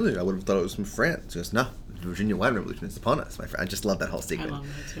 He goes, really? I would have thought it was from France. He goes, no, the Virginia wine revolution is upon us, my friend. I just love that whole I segment. love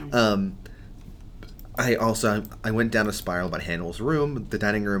that too. I went down a spiral about Hannibal's room, the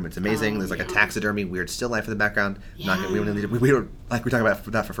dining room. It's amazing. Oh, There's like a yeah. taxidermy, weird still life in the background. Yeah. We don't like we talk about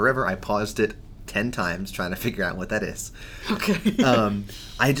that for forever. I paused it 10 times trying to figure out what that is. Okay.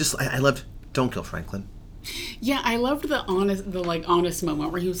 I loved Don't Kill Franklin. Yeah, I loved the honest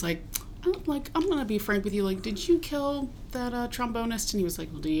moment where he was like, I'm gonna be frank with you. Like, did you kill that trombonist? And he was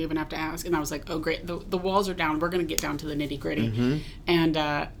like, well, do you even have to ask? And I was like, oh, great. The walls are down. We're gonna get down to the nitty gritty. Mm-hmm.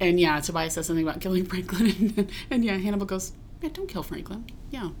 And yeah, Tobias says something about killing Franklin, and yeah, Hannibal goes, yeah, don't kill Franklin.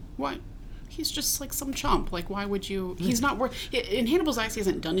 Yeah, why? He's just like some chump. Like, why would you? He's not worth. In Hannibal's eyes, he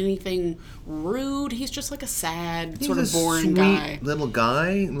hasn't done anything rude. He's just like a sad, sort of boring guy. Little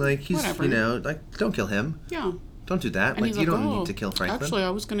guy. Like he's, Whatever. like don't kill him. Yeah. Don't do that. And Like he's you like, don't oh, need to kill Franklin. actually, I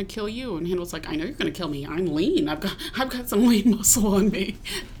was going to kill you. And Hannibal's like, I know you're going to kill me. I'm lean. I've got some lean muscle on me.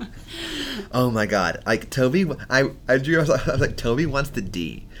 Oh my god! Like Toby, I was like Toby wants the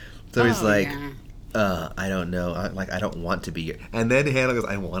D. So he's like, yeah. I don't know. I don't want to be your... And then Hannah goes,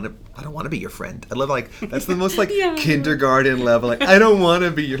 I don't want to be your friend. I love, like, that's the most, like, Yeah. kindergarten level. Like, I don't want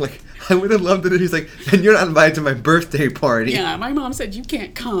to be your... Like, I would have loved it if he's like, and you're not invited to my birthday party. Yeah, my mom said you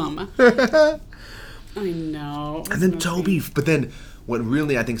can't come. I know. And then Toby... But then what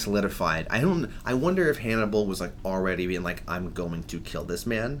really, I think, solidified... I wonder if Hannibal was, like, already being like, I'm going to kill this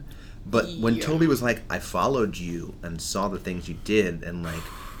man. But when Yeah. Toby was like, I followed you and saw the things you did and, like...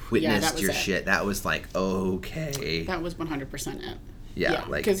 witnessed your shit. That was like, okay. That was 100% it. Yeah,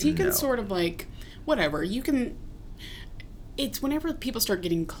 like, because he can no. sort of like, whatever. You can. It's whenever people start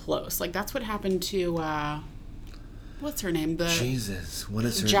getting close. Like that's what happened to what's her name? Jesus, what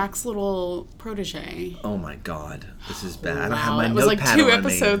is her? Jack's little protege. Oh my god, this is bad. I don't Wow, have my that was like notepad 2 on me.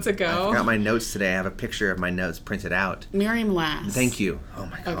 episodes ago. I forgot my notes today. I have a picture of my notes printed out. Miriam Lass. Thank you. Oh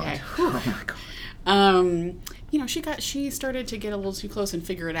my god. Okay. Oh my god. She started to get a little too close and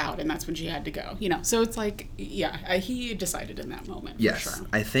figure it out, and that's when she had to go. So it's like, yeah, he decided in that moment. Yes, for sure.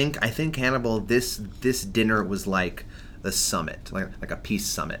 I think Hannibal. This dinner was like the summit, like a peace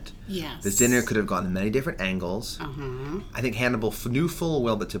summit. Yes. This dinner could have gone in many different angles. Uh-huh. I think Hannibal knew full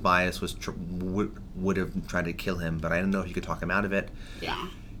well that Tobias would have tried to kill him, but I don't know if you could talk him out of it. Yeah.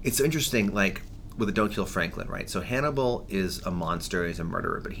 It's interesting, like, with the Don't Kill Franklin, right? So Hannibal is a monster, he's a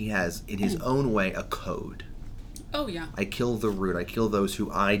murderer, but he has, in his own way, a code. Oh, yeah. I kill the rude, I kill those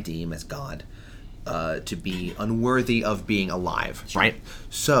who I deem as God to be unworthy of being alive, right?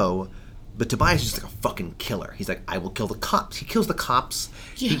 So, but Tobias is just like a fucking killer. He's like, I will kill the cops. He kills the cops.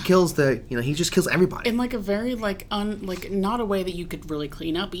 Yeah. He kills he just kills everybody. In like a very not a way that you could really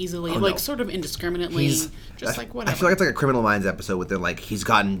clean up easily, like no. sort of indiscriminately, like whatever. I feel like it's like a Criminal Minds episode where they're like, he's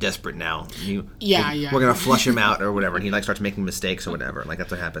gotten desperate now. Yeah. We're gonna flush him out or whatever, and he like starts making mistakes or whatever. Like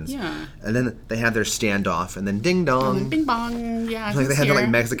that's what happens. Yeah. And then they have their standoff, and then ding dong. Bing bong, yeah. Like they had the like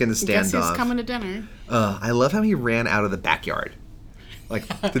Mexican Guess who's standoff. coming to dinner? I love how he ran out of the backyard. Like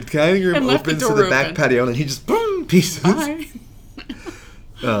the dining room And left the opens to door the back open. patio, and he just boom pieces. Bye.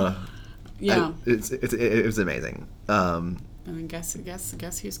 Yeah. It was amazing. And then guess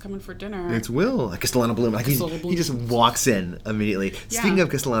who's coming for dinner? It's Will, Castellano Bloom. Like he just walks in immediately. Yeah. Speaking of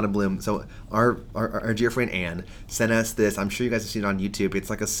Castellano Bloom, so our dear friend Anne sent us this. I'm sure you guys have seen it on YouTube. It's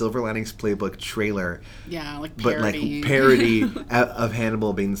like a Silver Linings Playbook trailer. Yeah, like But parody. like parody of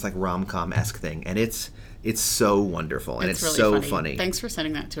Hannibal being this like rom-com-esque thing, and it's so wonderful and it's really so funny. Thanks for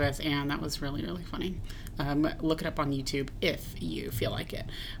sending that to us, Anne. That was really, really funny. Look it up on YouTube if you feel like it.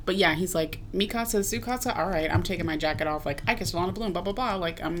 But yeah, he's like, Mikasa, Sukasa, all right, I'm taking my jacket off. Like, I guess Lana Bloom, blah, blah, blah.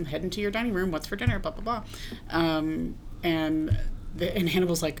 Like, I'm heading to your dining room. What's for dinner? Blah, blah, blah. And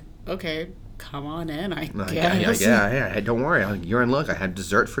Hannibal's like, okay, come on in, I guess. Yeah, don't worry. You're in luck. I had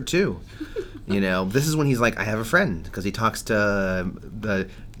dessert for 2. This is when he's like, I have a friend. Because he talks to the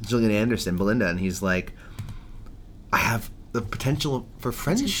Gillian Anderson, Belinda, and he's like, I have the potential for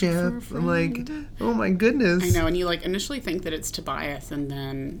friendship. I'm like, oh my goodness. I know, and you like initially think that it's Tobias, and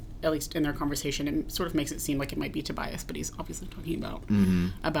then at least in their conversation, it sort of makes it seem like it might be Tobias, but he's obviously talking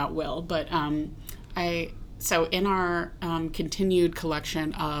about Will. But so in our continued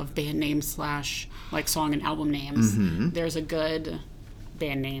collection of band names / like song and album names, there's a good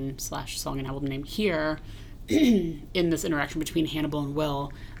band name / song and album name here in this interaction between Hannibal and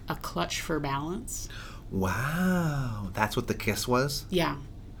Will, A Clutch for Balance. Wow, that's what the kiss was? Yeah.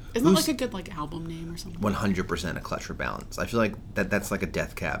 Isn't that like a good like album name or something? 100% A Clutch for Balance. I feel like that's like a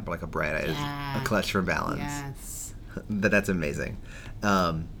Death Cab, like a Bright Eyes. Yeah. A Clutch for Balance. Yes. That's amazing.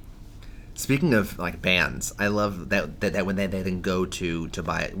 Speaking of like bands, I love that when they then go to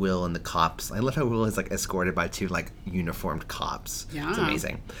buy Will and the cops. I love how Will is like escorted by 2 like uniformed cops. Yeah. It's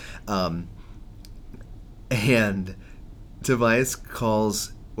amazing. And Tobias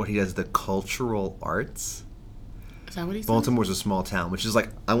calls what he does the cultural arts. Is that what he said? Baltimore's a small town, which is like,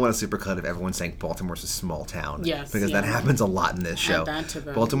 I want a supercut of everyone saying Baltimore's a small town. Yes. Because that happens a lot in this show. Add that to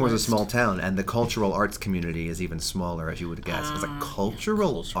the Baltimore's list. a small town, and the cultural arts community is even smaller, as you would guess. It's like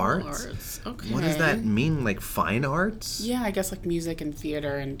cultural arts? Okay. What does that mean? Like fine arts? Yeah, I guess like music and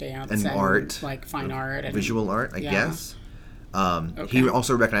theater and dance. And art. Like fine art. And visual art, I guess. Okay. He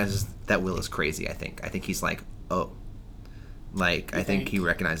also recognizes that Will is crazy, I think. I think he's like, oh. Like, I think he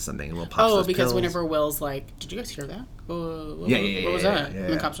recognizes something and Will pops those because pills. whenever Will's like, did you guys hear that? What was that? Yeah,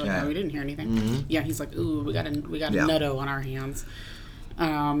 and the cops are like, no, we didn't hear anything. Mm-hmm. Yeah, he's like, ooh, we got a nutto on our hands.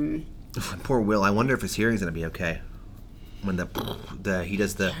 Poor Will. I wonder if his hearing's gonna be okay. When he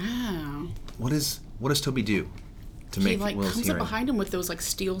does the. Yeah. What does Toby do to make Will's hearing? He comes up behind him with those like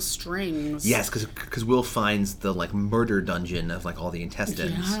steel strings. Yes, because Will finds the like murder dungeon of like all the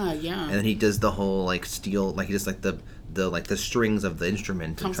intestines. Yeah. And then he does the whole like steel, like he does like the strings of the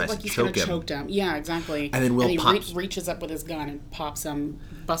instrument and tries to choke him. Choked him. Yeah, exactly. And then Will reaches up with his gun and pops him,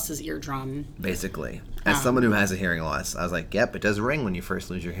 busts his eardrum. Basically. As someone who has a hearing loss, I was like, yep, it does ring when you first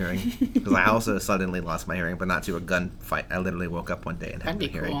lose your hearing. Because I also suddenly lost my hearing, but not to a gunfight. I literally woke up one day and had my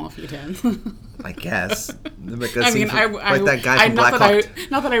hearing. That'd be cool if you did. I guess. That guy from Black Hawk.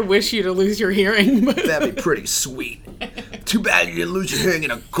 Not that I wish you to lose your hearing, but that'd be pretty sweet. Too bad you didn't lose your hearing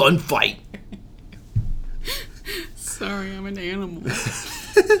in a gunfight. Sorry, I'm an animal.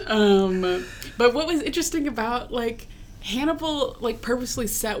 But what was interesting about like Hannibal like purposely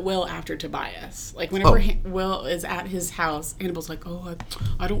set Will after Tobias. Like whenever Will is at his house, Hannibal's like, "Oh,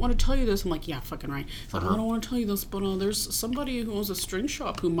 I don't want to tell you this." I'm like, "Yeah, fucking right." It's like, "I don't want to tell you this, but there's somebody who owns a string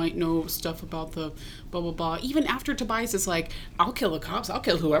shop who might know stuff about the blah blah blah." Even after Tobias is like, "I'll kill the cops. I'll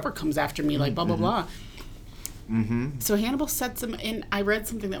kill whoever comes after me." Like blah blah blah. Mm-hmm. So Hannibal sets him, and I read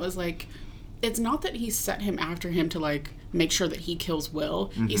something that was like, it's not that he set him after him to like make sure that he kills Will.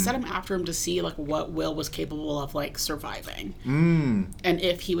 Mm-hmm. He set him after him to see like what Will was capable of like surviving, and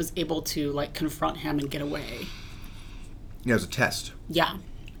if he was able to like confront him and get away. Yeah, it was a test. Yeah.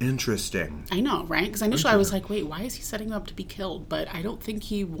 Interesting. I know, right? Because initially I was like, wait, why is he setting him up to be killed? But I don't think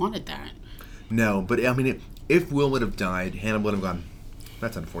he wanted that. No, but I mean, if Will would have died, Hannibal would have gone,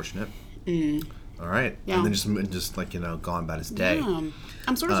 that's unfortunate. All right. Yeah. And then just like, gone about his day. Yeah.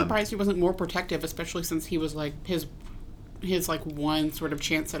 I'm sort of surprised he wasn't more protective, especially since he was like his like one sort of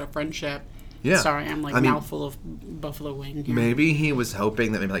chance at a friendship. Yeah. Sorry, I'm like mouthful of buffalo wing here. Maybe he was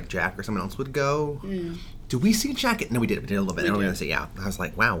hoping that maybe like Jack or someone else would go. Did we see Jack? No, we did. We did a little bit. And we're going to say, yeah. I was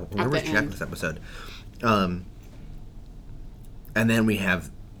like, wow, where was Jack in this episode? And then we have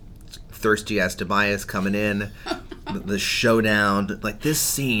thirsty ass Tobias coming in. The showdown. Like, this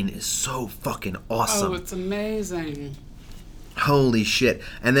scene is so fucking awesome. Oh, it's amazing. Holy shit.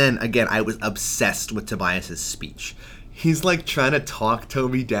 And then, again, I was obsessed with Tobias's speech. He's, like, trying to talk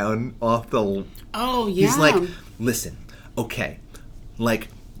Toby down off the... Oh, yeah. He's like, listen, okay, like,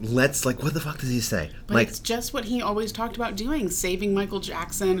 let's, like, what the fuck does he say? But like, it's just what he always talked about doing, saving Michael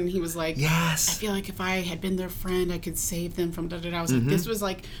Jackson, and he was like, yes. I feel like if I had been their friend, I could save them from da-da-da. I was like, this was,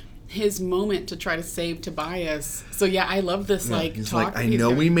 like... his moment to try to save Tobias. So yeah, I love this he's talk. Like, I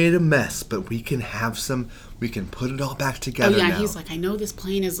know we made a mess, but we can put it all back together. Oh yeah, now. he's like, I know this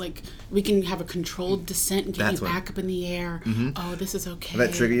plane is like, we can have a controlled descent and get you back up in the air. Mm-hmm. Oh, this is okay.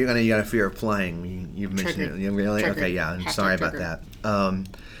 That trigger, you got a fear of flying. You've mentioned it. You really? Okay, yeah. I'm sorry about that.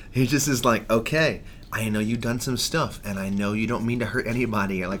 He just is like, okay, I know you've done some stuff, and I know you don't mean to hurt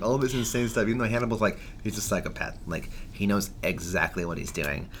anybody, and like all this insane stuff. Even though Hannibal's like, he's a psychopath. Like, he knows exactly what he's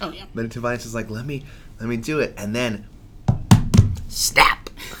doing. Oh yeah. But Tobias is like, let me do it, and then snap.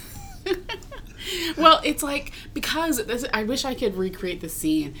 Well, it's like, because I wish I could recreate the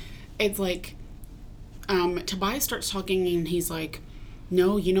scene. It's like, Tobias starts talking, and he's like,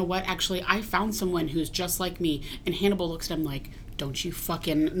 no, you know what? Actually, I found someone who's just like me. And Hannibal looks at him like, don't you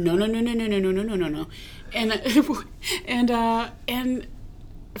fucking no. And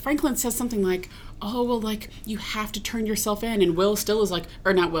Franklin says something like, oh, well, like, you have to turn yourself in. And Will still is like,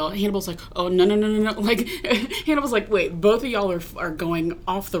 or not Will, Hannibal's like, oh, no. Like, Hannibal's like, wait, both of y'all are going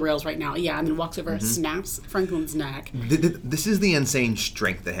off the rails right now. Yeah, and then walks over and snaps Franklin's neck. This is the insane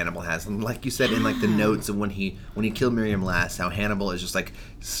strength that Hannibal has. And like you said in like the notes of when he killed Miriam last, how Hannibal is just like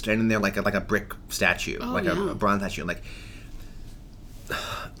standing there like a brick statue, a bronze statue. Like,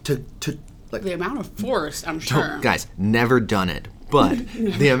 to like the amount of force, I'm sure. Guys, never done it. But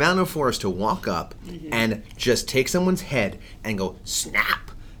the amount of force to walk up and just take someone's head and go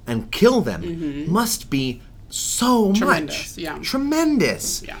snap and kill them must be so Tremendous, much. yeah.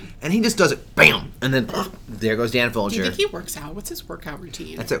 Tremendous. Yeah. And he just does it, bam, and then there goes Dan Folger. Do you think he works out? What's his workout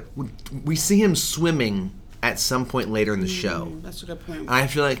routine? That's it. We see him swimming at some point later in the show. That's a good point. I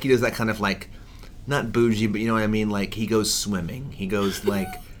feel like he does that kind of like, not bougie, but you know what I mean? Like, he goes swimming. He goes, like,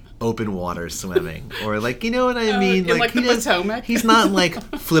 open water swimming. Or, like, you know what I mean? Like the Potomac? He's not, like,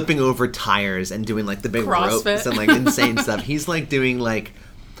 flipping over tires and doing, like, the big CrossFit. ropes and, like, insane stuff. He's, like, doing, like,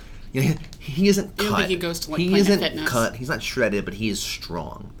 you know, he isn't cut. You don't think he goes to, like, he Planet isn't Fitness? cut. He's not shredded, but he is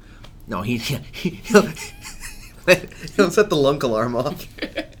strong. No, he'll set the lunk alarm off.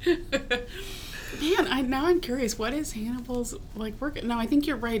 Man, now I'm curious. What is Hannibal's like work? No, I think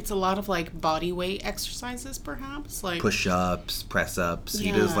you're right. It's a lot of like body weight exercises, perhaps. Like Push-ups, press-ups.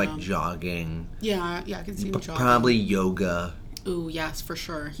 He does like jogging. Yeah, I can see him jogging. Probably yoga. Ooh, yes, for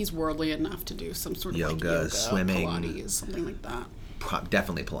sure. He's worldly enough to do some sort of yoga, swimming, Pilates, something like that.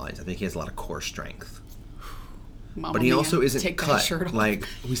 Definitely Pilates. I think he has a lot of core strength. Mamma But he mia, also isn't take cut. That shirt off. Like,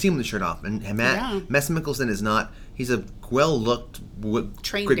 we see him with the shirt off. And Mess Mickelson is not... He's a well-looked,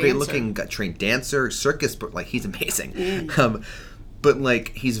 great-looking, trained dancer, circus... Like, he's amazing. But, like,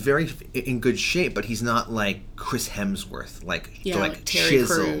 he's very in good shape, but he's not, like, Chris Hemsworth. Like like Terry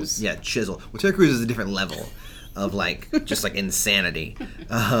chisel. Crews. Yeah, chisel. Well, Terry Crews is a different level of, like, just, like, insanity.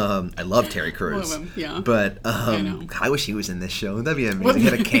 I love Terry Crews. Love him, yeah. But I know. I wish he was in this show. That'd be amazing. He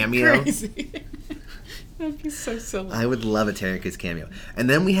had a cameo. Crazy. That'd be so silly. I would love a Terry Crews cameo. And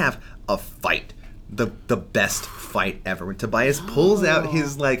then we have a fight. The best fight ever. When Tobias pulls out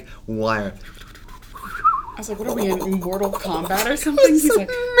his, like, wire. I was like, what are we in Mortal Kombat or something? He's like,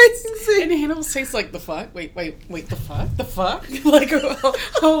 amazing. And Hannibal says like, the fuck? Wait, the fuck? The fuck? Like,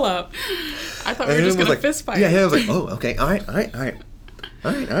 hold up. I thought we were just going to fist fight. Yeah, I was like, oh, okay, all right.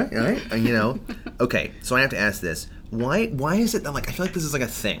 And, you know, okay, so I have to ask this. Why is it that, like, I feel like this is, like, a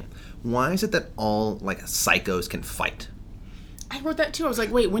thing. Why is it that all, like, psychos can fight? I wrote that too. I was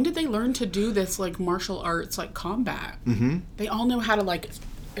like, wait, when did they learn to do this, like, martial arts, like, combat? Mm-hmm. They all know how to, like,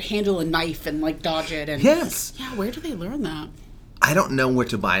 handle a knife and, like, dodge it. And yes. Yeah, where do they learn that? I don't know where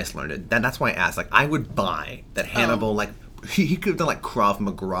Tobias learned it. That's why I asked. Like, I would buy that Hannibal, like, he could have done, like, Krav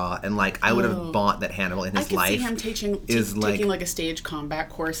Maga, and, like, I would have bought that Hannibal in his life. I could see him taking, like, a stage combat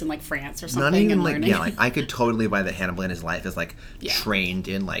course in, like, France or something. Not even, and like, learning. yeah, like, I could totally buy that Hannibal in his life is, like, trained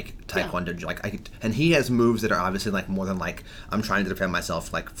in, like, Taekwondo. Yeah. Like, and he has moves that are obviously, like, more than, like, I'm trying to defend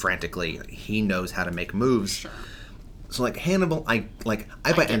myself, like, frantically. He knows how to make moves. Sure. So, like, Hannibal, I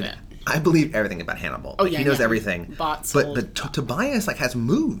believe everything about Hannibal. Oh, yeah, he knows everything. But Tobias, like, has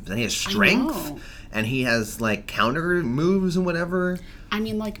moves, and he has strength, and he has, like, counter moves and whatever. I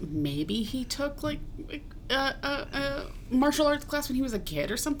mean, like, maybe he took, like martial arts class when he was a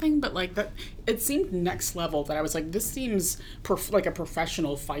kid or something, but, like, that it seemed next level that I was like, this seems like a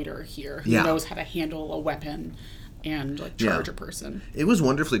professional fighter here who knows how to handle a weapon and, like, charge a person. It was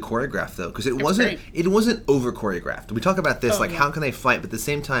wonderfully choreographed, though, because it wasn't over choreographed. We talk about this, how can they fight, but at the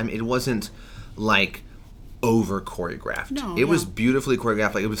same time, it wasn't, like, over choreographed. No, it was beautifully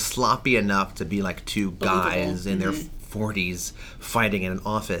choreographed. Like, it was sloppy enough to be, like, two guys in their 40s fighting in an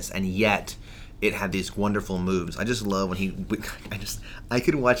office, and yet it had these wonderful moves. I just love when I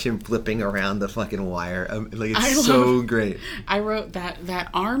could watch him flipping around the fucking wire. Like, it's so great. I wrote that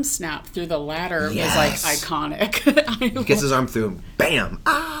arm snap through the ladder was, like, iconic. He gets his arm through him. Bam!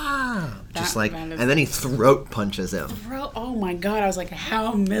 And then he throat punches him. Oh my god, I was like,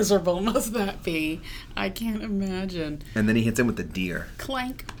 how miserable must that be? I can't imagine. And then he hits him with the deer.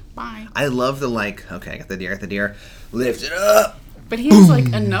 Clank. Bye. I love the, like, okay, I got the deer. Lift it up! But he has,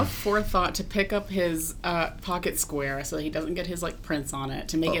 like, enough forethought to pick up his pocket square so that he doesn't get his, like, prints on it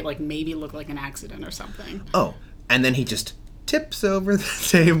to make it, like, maybe look like an accident or something. Oh, and then he just tips over the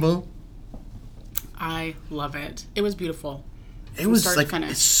table. I love it. It was beautiful. It was, like,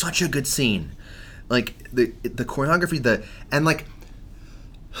 it's such a good scene. Like, the choreography, and, like,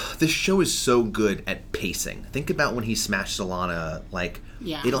 this show is so good at pacing. Think about when he smashed Solana, like,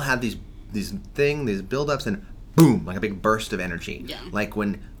 it'll have these build-ups, and boom, like a big burst of energy. Yeah. Like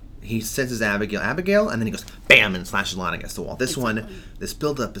when he senses Abigail, and then he goes, bam, and slashes Lana against the wall. This one, this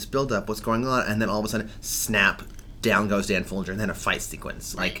build up, what's going on? And then all of a sudden, snap, down goes Dan Folger, and then a fight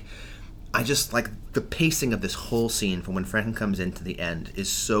sequence. Right. Like, I just, like, the pacing of this whole scene from when Franklin comes in to the end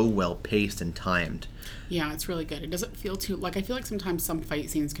is so well paced and timed. Yeah, it's really good. It doesn't feel too, like, I feel like sometimes some fight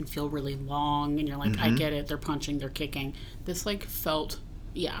scenes can feel really long, and you're like, I get it, they're punching, they're kicking. This, like, felt,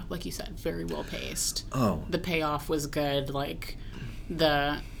 like you said, very well paced. Oh. The payoff was good, like,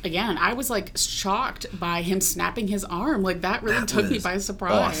 again, I was, like, shocked by him snapping his arm. Like, that really took me by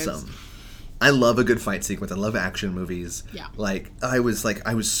surprise. Awesome. I love a good fight sequence. I love action movies. Yeah. I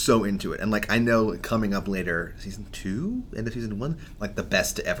was so into it. And I know coming up later, season 2, end of season 1, the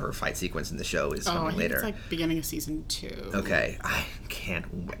best ever fight sequence in the show is coming later. It's beginning of season 2. Okay. I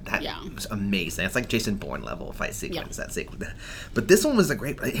can't wait. That was amazing. It's like Jason Bourne level fight sequence, that sequence. But this one was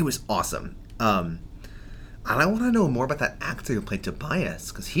it was awesome. And I want to know more about that actor who played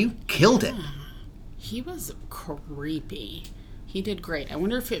Tobias, because he killed it. He was creepy. He did great. I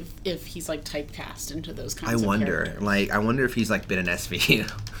wonder if he's typecast into those kinds of characters. I wonder if he's been an SVU.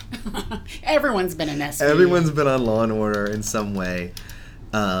 Everyone's been an SVU. Everyone's been on Law and Order in some way.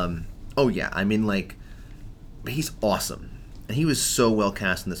 He's awesome. And he was so well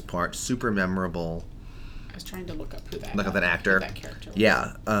cast in this part. Super memorable. I was trying to look up who that actor. Who that character was.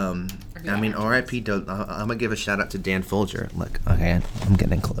 Yeah. R.I.P. I'm going to give a shout out to Dan Folger. Look, okay, I'm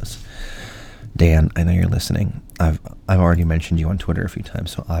getting close. Dan, I know you're listening. I've already mentioned you on Twitter a few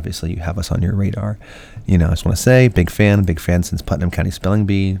times, so obviously you have us on your radar. I just want to say, big fan since Putnam County Spelling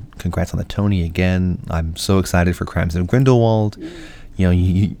Bee. Congrats on the Tony again. I'm so excited for Crimes of Grindelwald.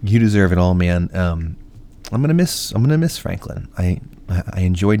 You deserve it all, man. I'm gonna miss Franklin. I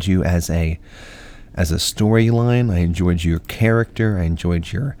enjoyed you as a storyline. I enjoyed your character. I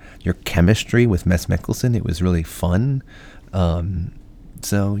enjoyed your chemistry with Mess Mickelson. It was really fun.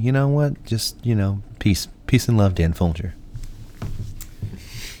 So, you know what? Just, peace and love, Dan Folger.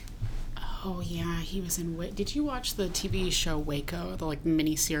 Oh, yeah, he was in... Did you watch the TV show Waco, the,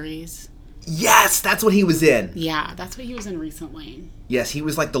 mini-series? Yes, that's what he was in. Yeah, that's what he was in recently. Yes, he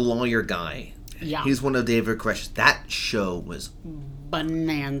was the lawyer guy. Yeah. He was one of David Koresh. That show was...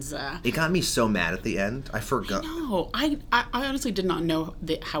 bonanza. It got me so mad at the end. I forgot. No, I honestly did not know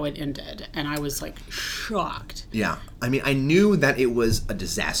how it ended, and I was shocked. Yeah, I knew that it was a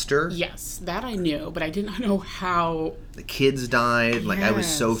disaster. Yes, that I knew, but I did not know how the kids died. Yes. I was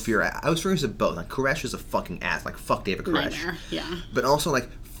so furious. I was furious at both. Koresh is a fucking ass. Fuck David Koresh. Nightmare. Yeah. But also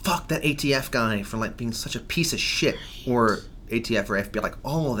fuck that ATF guy for being such a piece of shit, or ATF or FBI,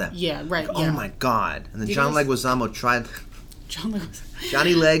 all of them. Yeah, right. Oh my god! And then John Leguizamo tried.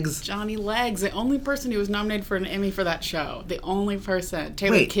 Johnny Legs. Johnny Legs, the only person who was nominated for an Emmy for that show. The only person.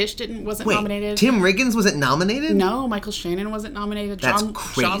 Taylor Kish wasn't nominated. Tim Riggins wasn't nominated? No, Michael Shannon wasn't nominated. That's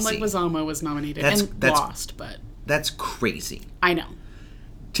crazy. John Leguizamo was nominated and lost, but... That's crazy. I know.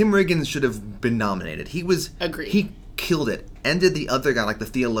 Tim Riggins should have been nominated. Agreed. He killed it. And did the other guy, the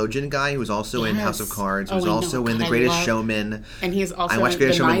theologian guy who was also in House of Cards, who's also in The Greatest Showman. And he's also I watched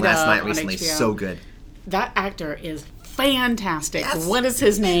Greatest Showman last night recently. So good. That actor is fantastic. Yes. What is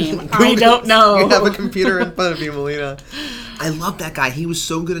his name? I don't know. You have a computer in front of you, Melina. I love that guy. He was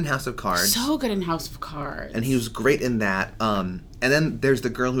so good in House of Cards. And he was great in that. And then there's the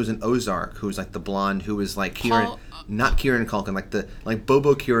girl who's in Ozark, who's the blonde, who is Kieran, not Kieran Culkin,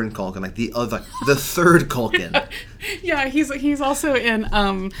 Bobo Kieran Culkin, the third Culkin. Yeah, he's also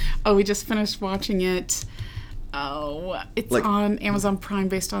in. We just finished watching it. Oh, it's on Amazon Prime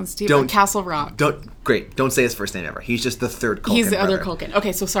based on Castle Rock. Don't say his first name ever. He's just the third Culkin. He's the other Culkin.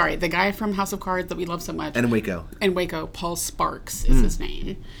 Okay, so sorry. The guy from House of Cards that we love so much. And Waco, Paul Sparks is his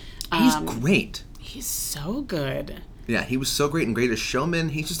name. He's great. He's so good. Yeah, he was so great in Greatest Showman.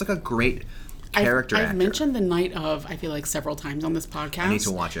 He's just a great character actor. I've mentioned The Night Of, I feel several times on this podcast. I need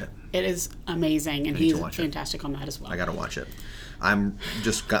to watch it. It is amazing, and he's fantastic on that as well. I gotta watch it. I'm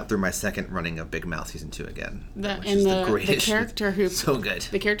just got through my second running of Big Mouth season 2 again. The character who so good.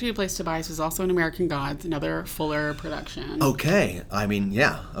 The character who plays Tobias was also in American Gods, another Fuller production. Okay,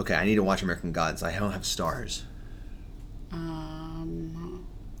 yeah. Okay, I need to watch American Gods. I don't have stars.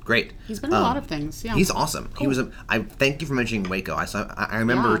 Great. He's been in a lot of things. Yeah, he's awesome. Cool. He was. I thank you for mentioning Waco. I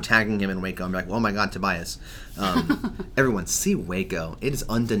remember tagging him in Waco. I'm oh my god, Tobias. Everyone, see Waco. It is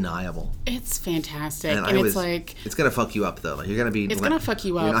undeniable. It's fantastic, and it's gonna fuck you up though. You're gonna be. It's gonna fuck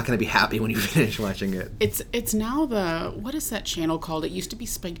you up. You're not gonna be happy when you finish watching it. It's now what is that channel called? It used to be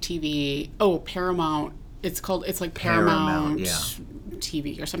Spike TV. Oh, Paramount. It's Paramount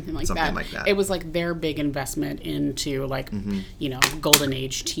TV or something like that. It was their big investment into golden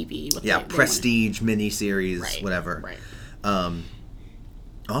age TV. With prestige miniseries, whatever. Right.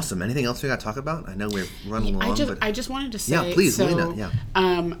 Awesome. Anything else we got to talk about? I know we're running along. I just wanted to say. Yeah, please, Melina. Yeah.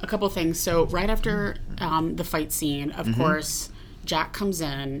 A couple of things. So right after the fight scene, of course, Jack comes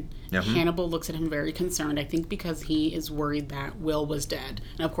in. Mm-hmm. Hannibal looks at him very concerned, I think because he is worried that Will was dead.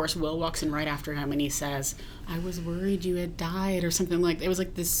 And of course, Will walks in right after him and he says, I was worried you had died, or something like that. It was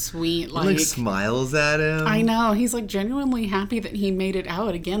this sweet, he smiles at him. I know. He's genuinely happy that he made it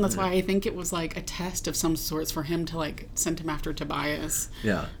out. Again, that's why I think it was a test of some sorts for him to send him after Tobias.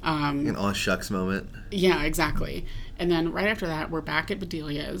 Yeah. An aw shucks moment. Yeah, exactly. And then right after that, we're back at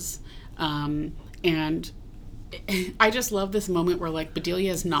Bedelia's. And I just love this moment where, like,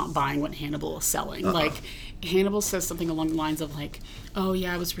 Bedelia is not buying what Hannibal is selling. Like, Hannibal says something along the lines of, like, oh,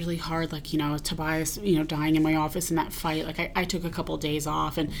 yeah, it was really hard, like, Tobias, dying in my office in that fight. Like, I took a couple of days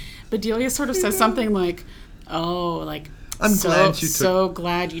off. And Bedelia sort of says something like, oh, like, so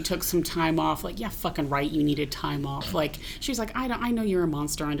glad you took some time off. Like, yeah, fucking right, you needed time off. Like, she's like, I know you're a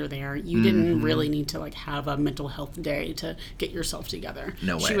monster under there. You didn't really need to, like, have a mental health day to get yourself together.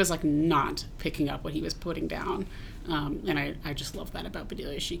 No way. She was, like, not picking up what he was putting down. And I just love that about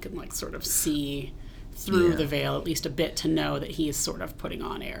Bedelia. She can, like, sort of see through the veil at least a bit to know that he is sort of putting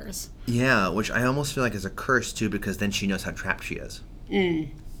on airs. Yeah, which I almost feel like is a curse, too, because then she knows how trapped she is.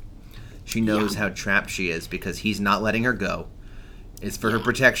 She knows how trapped she is because he's not letting her go. It's for her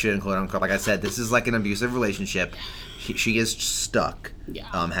protection, quote unquote. Like I said, this is like an abusive relationship. She is stuck. Yeah.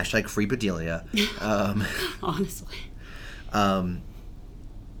 Hashtag free Bedelia. Honestly.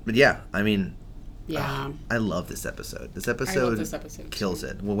 But yeah, I mean, yeah, I love this episode. This I love episode this episode kills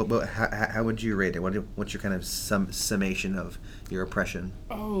it. Well, how would you rate it? What's your kind of summation of your impression?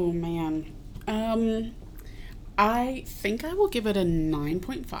 Oh man, I think I will give it a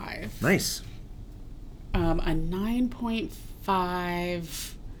 9.5. Nice. A 9.5.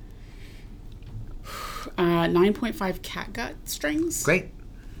 9.5 catgut strings. Great.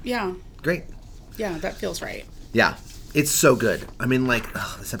 Yeah. Great. Yeah, that feels right. Yeah, it's so good. I mean, like,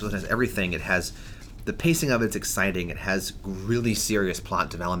 this episode has everything. It has the pacing of it's exciting. It has really serious plot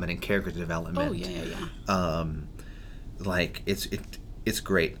development and character development. Oh yeah. Like it's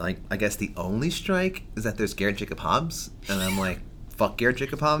great. Like, I guess the only strike is that there's Garrett Jacob Hobbs, and I'm like, fuck Garrett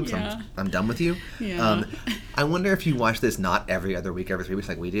Jacob Hobbs. Yeah. I'm done with you. Yeah. I wonder if you watch this not every other week, every 3 weeks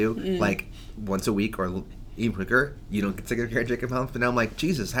like we do, like once a week or even quicker, you don't get sick of Garrett Jacob Hobbs. But now I'm like,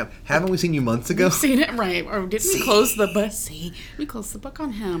 Jesus, haven't we seen you months ago? We've seen it, right? Or didn't we close the book? We closed the book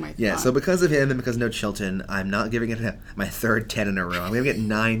on him, I thought. Yeah, so because of him and because of No Chilton, I'm not giving it my third 10 in a row. I'm giving it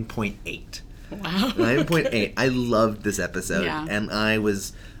 9.8. Wow. 9.8. I loved this episode, and I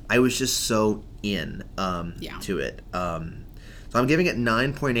was just so in to it. So I'm giving it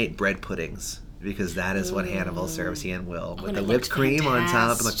 9.8 bread puddings because that is what Hannibal serves he and Will with the whipped cream on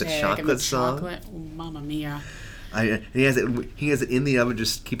top and like the chocolate sauce. Oh, Mamma mia! He has it in the oven,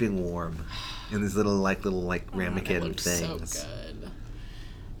 just keeping warm in these little ramekin things. So good.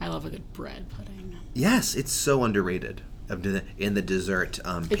 I love a good bread pudding. Yes, it's so underrated. In the dessert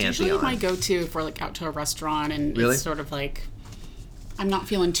pantheon. It's usually my go-to if we're like out to a restaurant and really? It's sort of like I'm not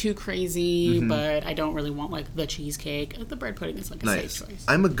feeling too crazy, but I don't really want like the cheesecake. The bread pudding is like a safe choice.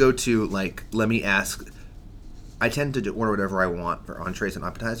 I'm a go-to let me ask. I tend to order whatever I want for entrees and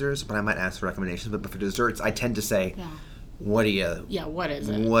appetizers, but I might ask for recommendations. But for desserts, I tend to say, what do you? Yeah, what is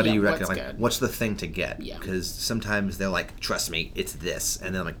it? What do you recommend? Like, what's the thing to get? Yeah. Because sometimes they're like, trust me, it's this,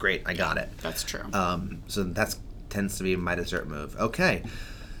 and then I'm like, great, I got it. That's true. So that's tends to be my dessert move. Okay.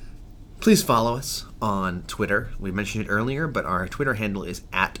 Please follow us on Twitter. We mentioned it earlier, but our Twitter handle is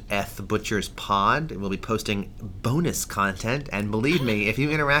 @ethbutcherspod. We'll be posting bonus content, and believe me, if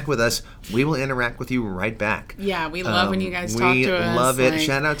you interact with us, we will interact with you right back. Yeah, we love when you guys talk to us. We love it. Like,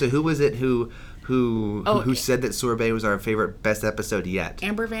 shout out to who was it who said that Sorbet was our favorite best episode yet?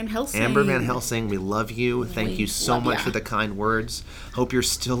 Amber Van Helsing. Amber Van Helsing, we love you. Thank you so much for the kind words. Hope you're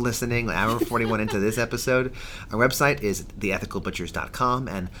still listening. Hour 41 into this episode. Our website is theethicalbutchers.com,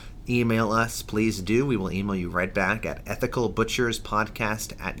 and email us, please do. We will email you right back at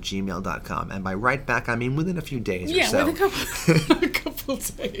ethicalbutcherspodcast@gmail.com. And by right back, I mean within a few days or so. Yeah, a couple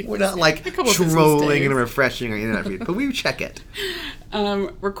days. We're not like trolling and refreshing our internet feed, but we check it.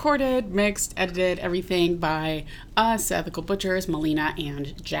 Recorded, mixed, edited, everything by us, Ethical Butchers, Melina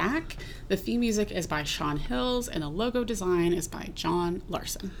and Jack. The theme music is by Sean Hills, and the logo design is by John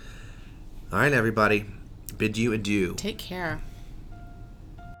Larson. All right, everybody. Bid you adieu. Take care.